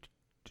be,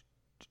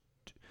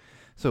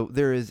 so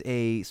there is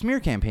a smear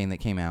campaign that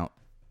came out,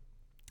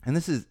 and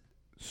there's a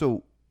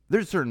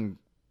certain,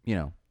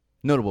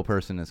 notable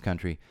person in this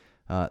country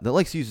that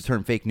likes to use the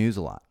term fake news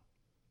a lot.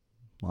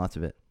 Lots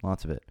of it.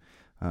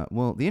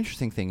 Well, the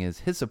interesting thing is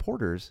his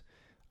supporters,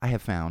 I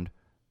have found,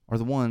 are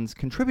the ones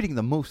contributing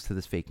the most to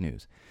this fake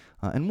news.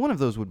 And one of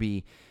those would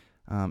be,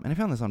 and I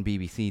found this on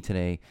BBC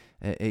today,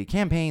 a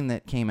campaign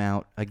that came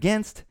out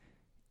against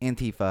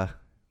Antifa,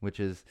 which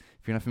is,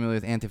 if you're not familiar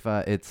with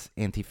Antifa, it's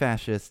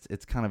anti-fascist.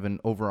 It's kind of an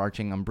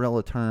overarching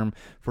umbrella term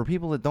for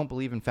people that don't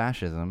believe in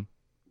fascism.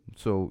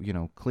 So,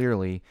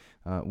 clearly,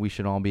 we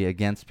should all be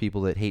against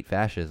people that hate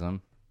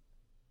fascism.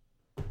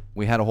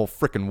 We had a whole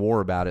frickin'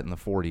 war about it in the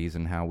 40s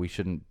and how we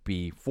shouldn't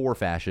be for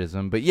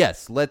fascism. But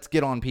yes, let's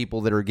get on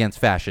people that are against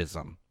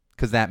fascism,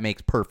 because that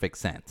makes perfect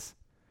sense.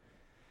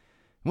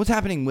 What's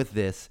happening with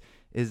this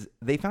is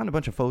they found a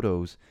bunch of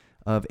photos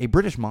of a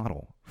British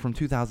model from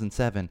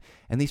 2007,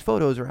 and these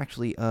photos are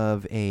actually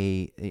of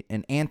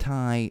an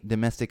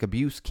anti-domestic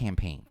abuse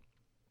campaign.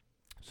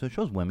 So it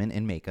shows women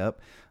in makeup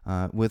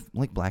with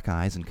like black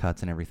eyes and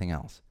cuts and everything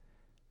else.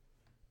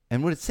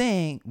 And what it's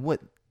saying,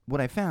 what what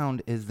I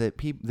found is that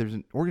there's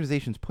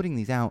organizations putting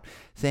these out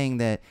saying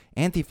that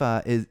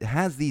Antifa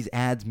has these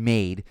ads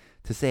made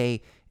to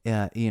say,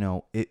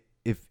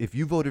 if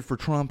you voted for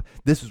Trump,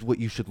 this is what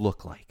you should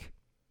look like.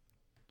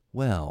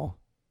 Well,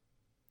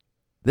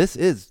 this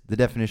is the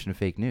definition of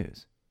fake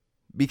news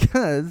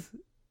because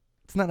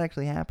it's not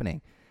actually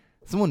happening.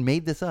 Someone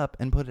made this up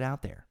and put it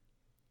out there.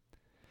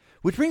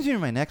 Which brings me to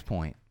my next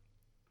point.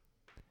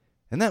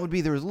 And that would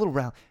be there was a little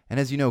rally. And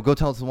as you know, Go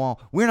Tell It to the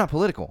Wall, we're not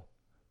political.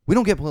 We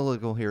don't get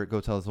political here at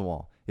Go Tell It to the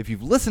Wall. If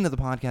you've listened to the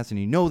podcast and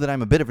you know that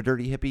I'm a bit of a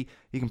dirty hippie,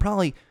 you can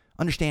probably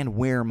understand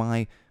where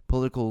my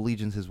political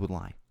allegiances would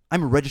lie.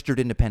 I'm a registered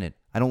independent.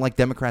 I don't like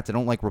Democrats. I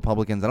don't like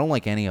Republicans. I don't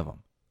like any of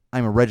them.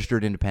 I'm a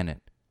registered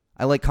independent.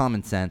 I like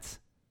common sense.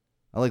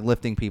 I like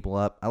lifting people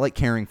up. I like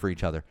caring for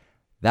each other.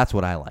 That's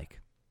what I like.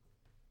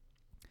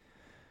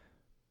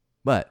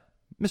 But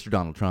Mr.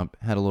 Donald Trump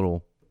had a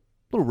little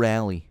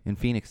rally in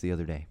Phoenix the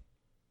other day.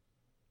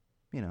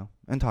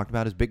 And talked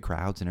about his big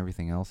crowds and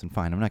everything else. And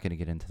fine, I'm not going to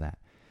get into that.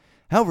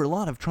 However, a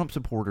lot of Trump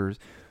supporters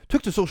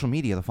took to social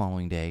media the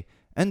following day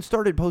and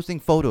started posting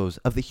photos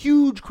of the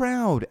huge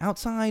crowd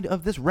outside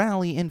of this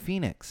rally in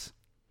Phoenix.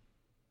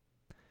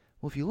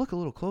 Well, if you look a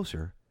little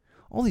closer,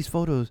 all these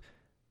photos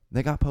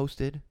that got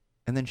posted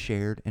and then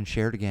shared and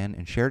shared again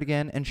and shared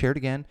again and shared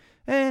again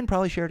and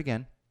probably shared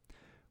again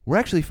were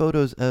actually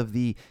photos of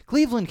the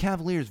Cleveland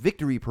Cavaliers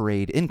victory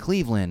parade in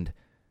Cleveland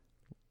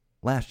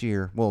last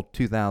year,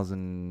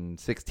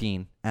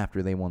 2016,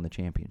 after they won the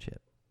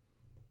championship.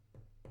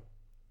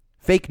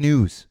 Fake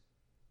news.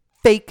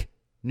 Fake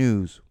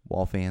news,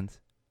 Wall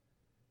fans.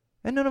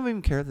 And none of them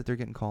even care that they're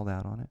getting called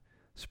out on it.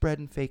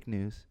 Spreading fake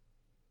news.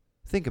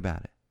 Think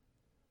about it.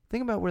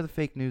 Think about where the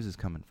fake news is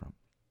coming from.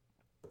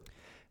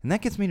 And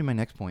that gets me to my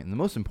next point, and the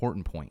most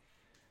important point.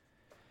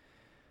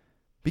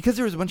 Because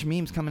there was a bunch of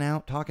memes coming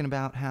out talking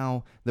about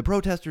how the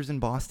protesters in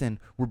Boston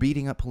were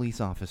beating up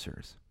police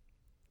officers.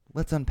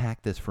 Let's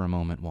unpack this for a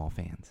moment, Wall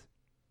fans.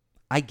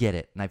 I get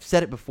it, and I've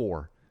said it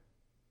before.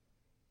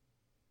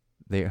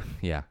 I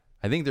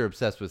think they're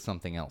obsessed with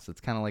something else.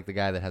 It's kind of like the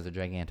guy that has a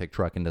gigantic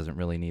truck and doesn't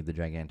really need the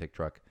gigantic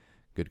truck.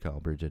 Good call,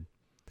 Bridget.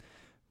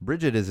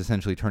 Bridget is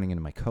essentially turning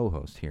into my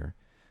co-host here,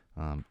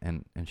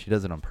 and she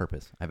does it on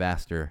purpose. I've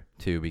asked her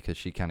to because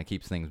she kind of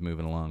keeps things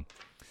moving along.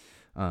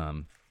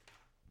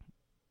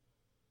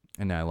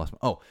 And now I lost my...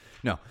 Oh,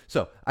 no.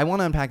 So I want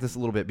to unpack this a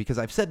little bit because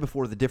I've said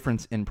before the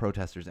difference in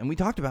protesters. And we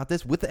talked about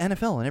this with the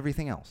NFL and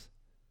everything else.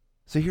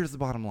 So here's the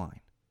bottom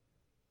line.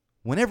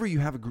 Whenever you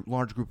have a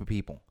large group of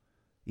people,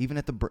 even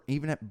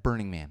at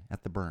Burning Man,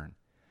 at the burn,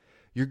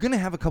 you're going to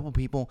have a couple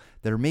people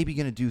that are maybe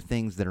going to do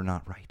things that are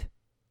not right.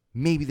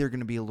 Maybe they're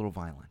going to be a little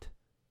violent.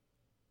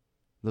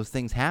 Those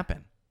things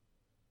happen.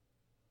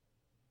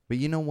 But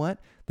you know what?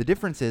 The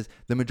difference is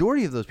the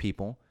majority of those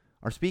people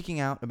are speaking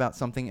out about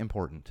something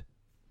important.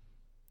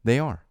 They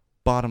are.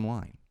 Bottom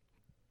line.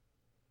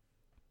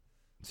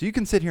 So you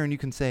can sit here and you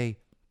can say,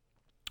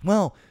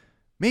 well,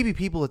 maybe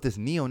people at this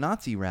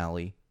neo-Nazi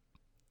rally,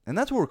 and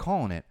that's what we're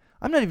calling it.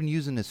 I'm not even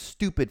using this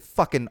stupid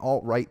fucking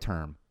alt-right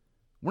term.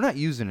 We're not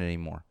using it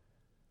anymore.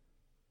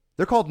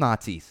 They're called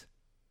Nazis.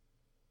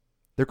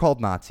 They're called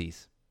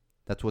Nazis.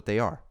 That's what they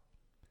are.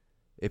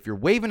 If you're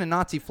waving a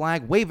Nazi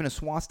flag, waving a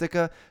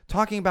swastika,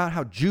 talking about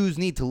how Jews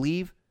need to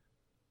leave,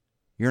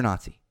 you're a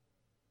Nazi.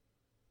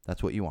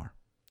 That's what you are.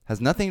 Has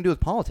nothing to do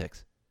with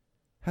politics.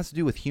 Has to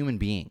do with human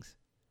beings.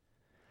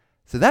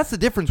 So that's the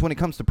difference when it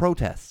comes to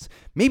protests.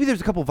 Maybe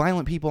there's a couple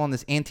violent people on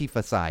this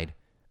Antifa side.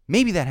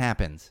 Maybe that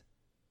happens.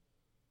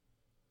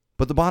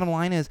 But the bottom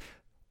line is,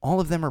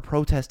 all of them are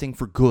protesting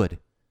for good.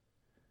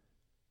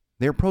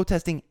 They're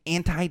protesting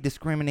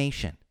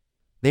anti-discrimination.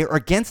 They are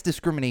against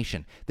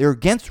discrimination. They're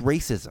against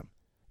racism.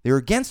 They're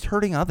against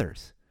hurting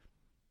others.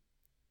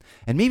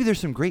 And maybe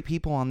there's some great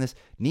people on this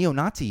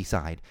neo-Nazi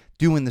side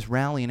doing this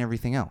rally and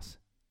everything else.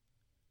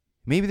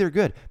 Maybe they're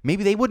good.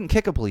 Maybe they wouldn't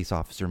kick a police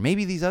officer.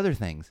 Maybe these other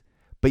things.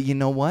 But you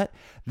know what?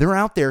 They're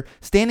out there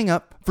standing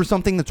up for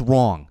something that's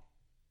wrong.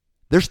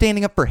 They're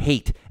standing up for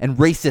hate and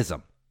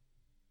racism.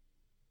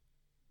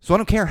 So I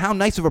don't care how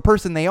nice of a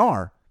person they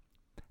are.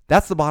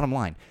 That's the bottom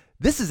line.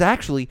 This is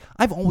actually,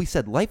 I've always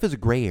said, life is a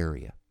gray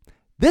area.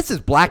 This is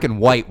black and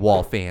white,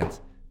 Wall fans.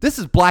 This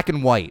is black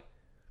and white.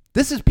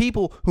 This is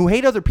people who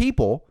hate other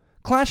people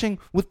clashing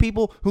with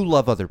people who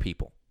love other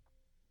people.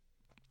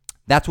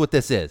 That's what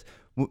this is.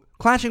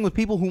 Clashing with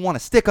people who want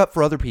to stick up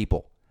for other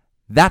people.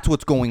 That's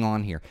what's going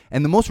on here.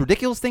 And the most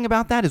ridiculous thing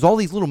about that is all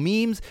these little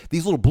memes,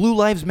 these little Blue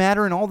Lives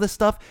Matter and all this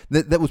stuff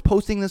that was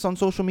posting this on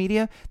social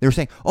media. They were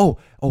saying, oh,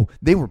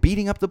 they were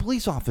beating up the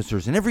police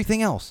officers and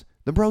everything else,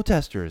 the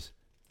protesters.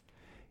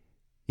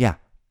 Yeah,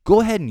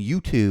 go ahead and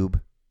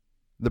YouTube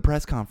the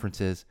press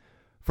conferences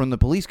from the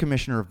police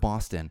commissioner of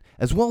Boston,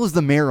 as well as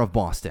the mayor of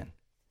Boston,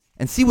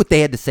 and see what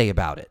they had to say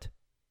about it.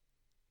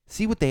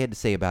 See what they had to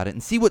say about it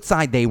and see what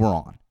side they were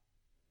on.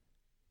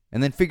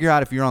 And then figure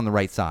out if you're on the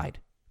right side.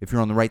 If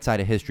you're on the right side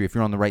of history, if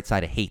you're on the right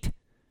side of hate.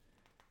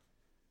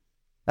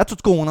 That's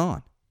what's going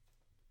on.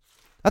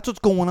 That's what's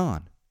going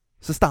on.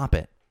 So stop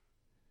it.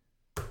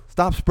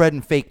 Stop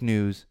spreading fake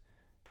news.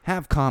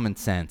 Have common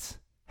sense.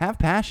 Have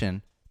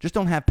passion. Just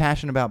don't have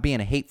passion about being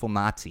a hateful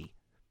Nazi,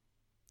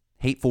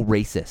 hateful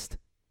racist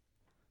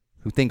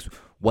who thinks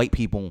white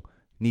people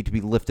need to be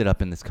lifted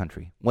up in this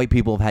country. White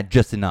people have had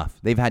just enough.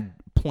 They've had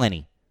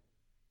plenty.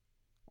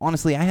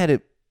 Honestly,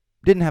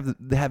 didn't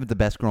have the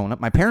best growing up.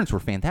 My parents were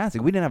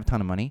fantastic. We didn't have a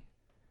ton of money,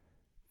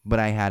 but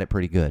I had it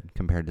pretty good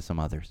compared to some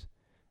others.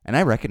 And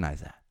I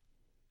recognize that.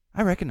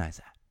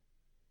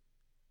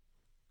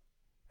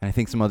 And I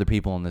think some other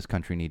people in this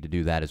country need to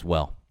do that as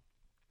well.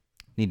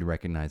 Need to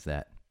recognize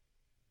that.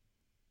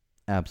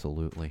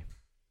 Absolutely.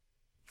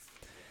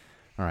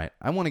 All right,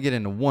 I want to get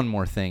into one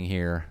more thing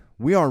here.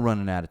 We are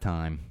running out of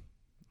time.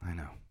 I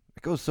know.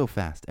 It goes so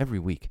fast every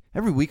week.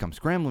 Every week I'm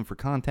scrambling for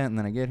content, and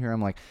then I get here,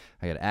 I'm like,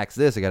 I got to axe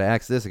this, I got to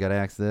axe this, I got to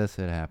axe this.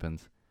 It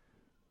happens.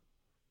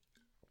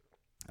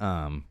 So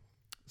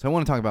I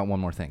want to talk about one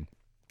more thing,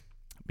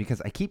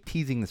 because I keep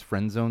teasing this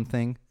friend zone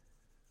thing,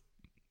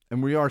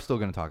 and we are still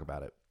going to talk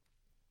about it.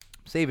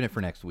 I'm saving it for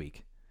next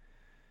week.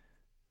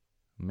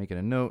 I'm making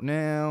a note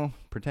now,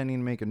 pretending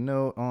to make a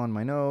note on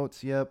my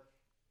notes. Yep.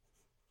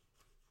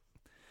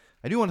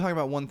 I do want to talk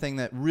about one thing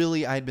that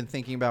really I had been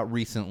thinking about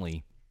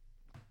recently,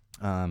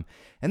 and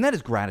that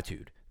is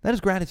gratitude.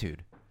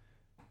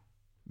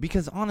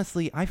 Because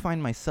honestly, I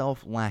find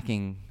myself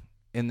lacking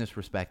in this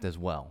respect as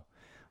well.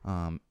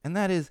 And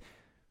that is,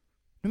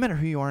 no matter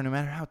who you are, no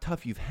matter how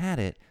tough you've had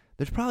it,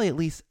 there's probably at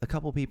least a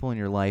couple people in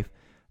your life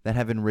that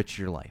have enriched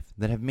your life,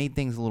 that have made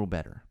things a little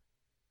better,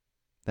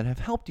 that have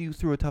helped you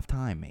through a tough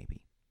time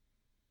maybe.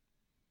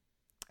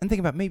 And think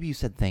about, maybe you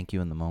said thank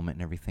you in the moment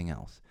and everything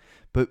else,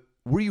 but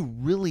were you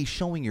really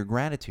showing your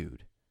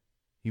gratitude?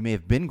 You may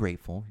have been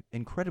grateful,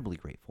 incredibly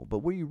grateful,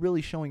 but were you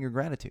really showing your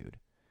gratitude?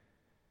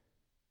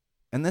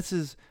 And this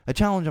is a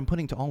challenge I'm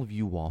putting to all of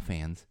you Wall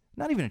fans.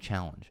 Not even a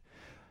challenge.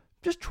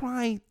 Just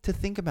try to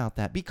think about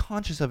that. Be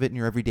conscious of it in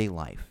your everyday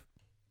life.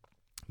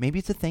 Maybe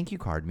it's a thank you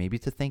card. Maybe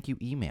it's a thank you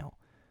email.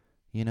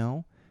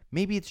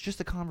 Maybe it's just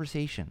a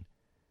conversation.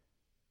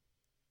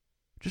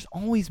 Just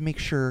always make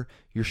sure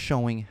you're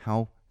showing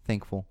how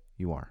thankful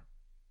you are.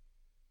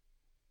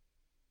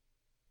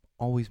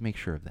 Always make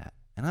sure of that.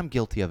 And I'm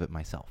guilty of it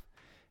myself.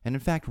 And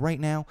in fact, right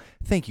now,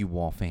 thank you,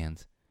 Wall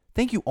fans.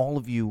 Thank you, all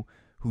of you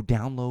who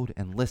download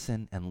and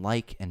listen and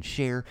like and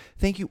share.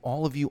 Thank you,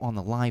 all of you on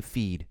the live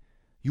feed.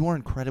 You are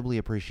incredibly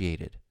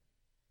appreciated.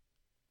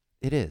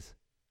 It is.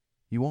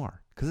 You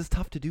are. Because it's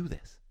tough to do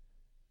this.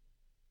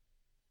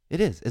 It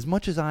is. As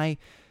much as I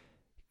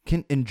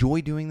can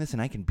enjoy doing this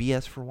and I can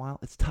BS for a while,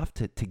 it's tough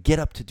to get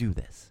up to do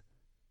this.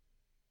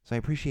 So I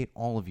appreciate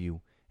all of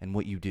you and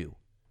what you do.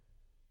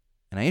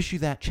 And I issue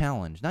that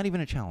challenge, not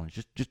even a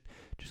challenge,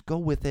 just go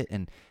with it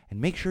and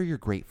make sure you're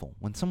grateful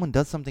when someone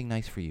does something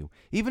nice for you,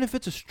 even if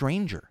it's a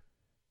stranger.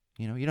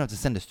 You don't have to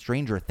send a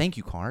stranger a thank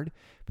you card,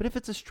 but if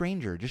it's a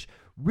stranger, just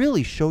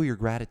really show your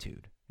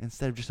gratitude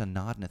instead of just a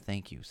nod and a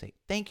thank you. Say,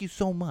 thank you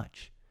so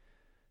much.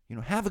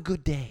 Have a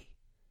good day.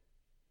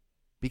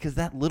 Because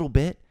that little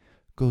bit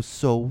goes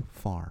so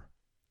far.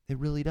 It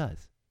really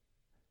does.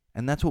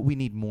 And that's what we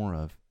need more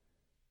of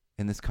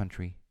in this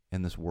country,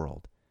 in this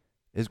world,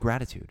 is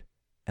gratitude.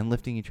 And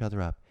lifting each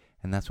other up.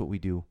 And that's what we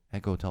do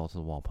at Go Tell It to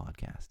the Wall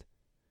podcast.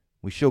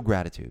 We show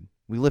gratitude.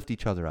 We lift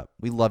each other up.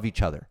 We love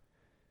each other.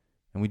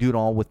 And we do it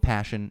all with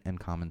passion and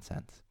common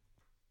sense.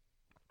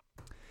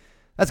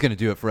 That's going to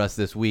do it for us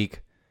this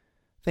week.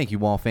 Thank you,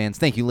 Wall fans.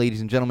 Thank you, ladies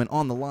and gentlemen,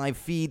 on the live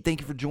feed.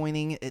 Thank you for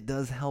joining. It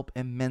does help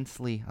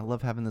immensely. I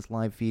love having this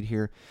live feed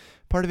here.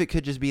 Part of it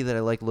could just be that I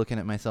like looking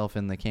at myself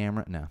in the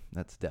camera. No,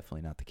 that's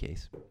definitely not the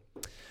case.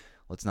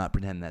 Let's not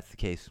pretend that's the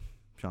case,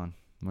 Sean.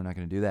 We're not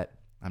going to do that.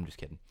 I'm just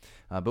kidding.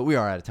 But we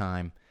are out of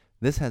time.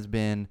 This has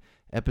been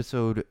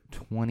episode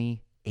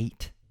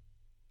 28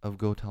 of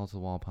Go Tell It to the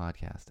Wall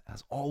podcast.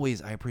 As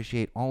always, I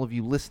appreciate all of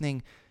you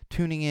listening,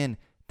 tuning in,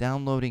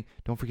 downloading.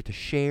 Don't forget to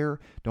share.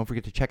 Don't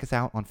forget to check us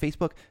out on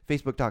Facebook,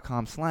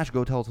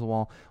 facebook.com/Go Tell It to the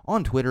Wall,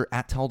 on Twitter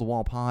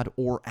 @TellTheWallPod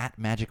or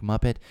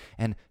 @MagicMuppet.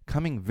 And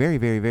coming very,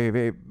 very, very,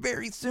 very,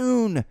 very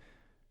soon,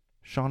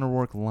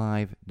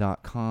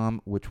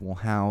 SeanO'RourkeLive.com, which will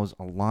house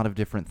a lot of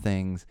different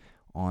things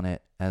on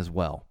it as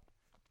well.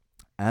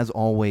 As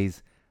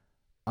always,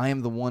 I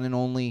am the one and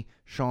only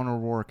Sean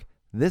O'Rourke.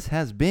 This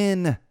has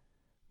been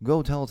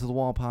Go Tell It to the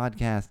Wall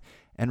podcast.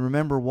 And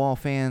remember, Wall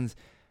fans,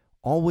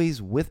 always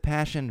with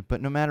passion,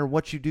 but no matter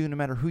what you do, no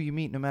matter who you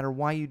meet, no matter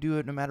why you do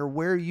it, no matter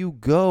where you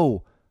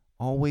go,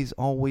 always,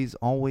 always,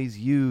 always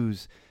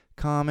use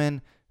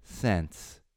common sense.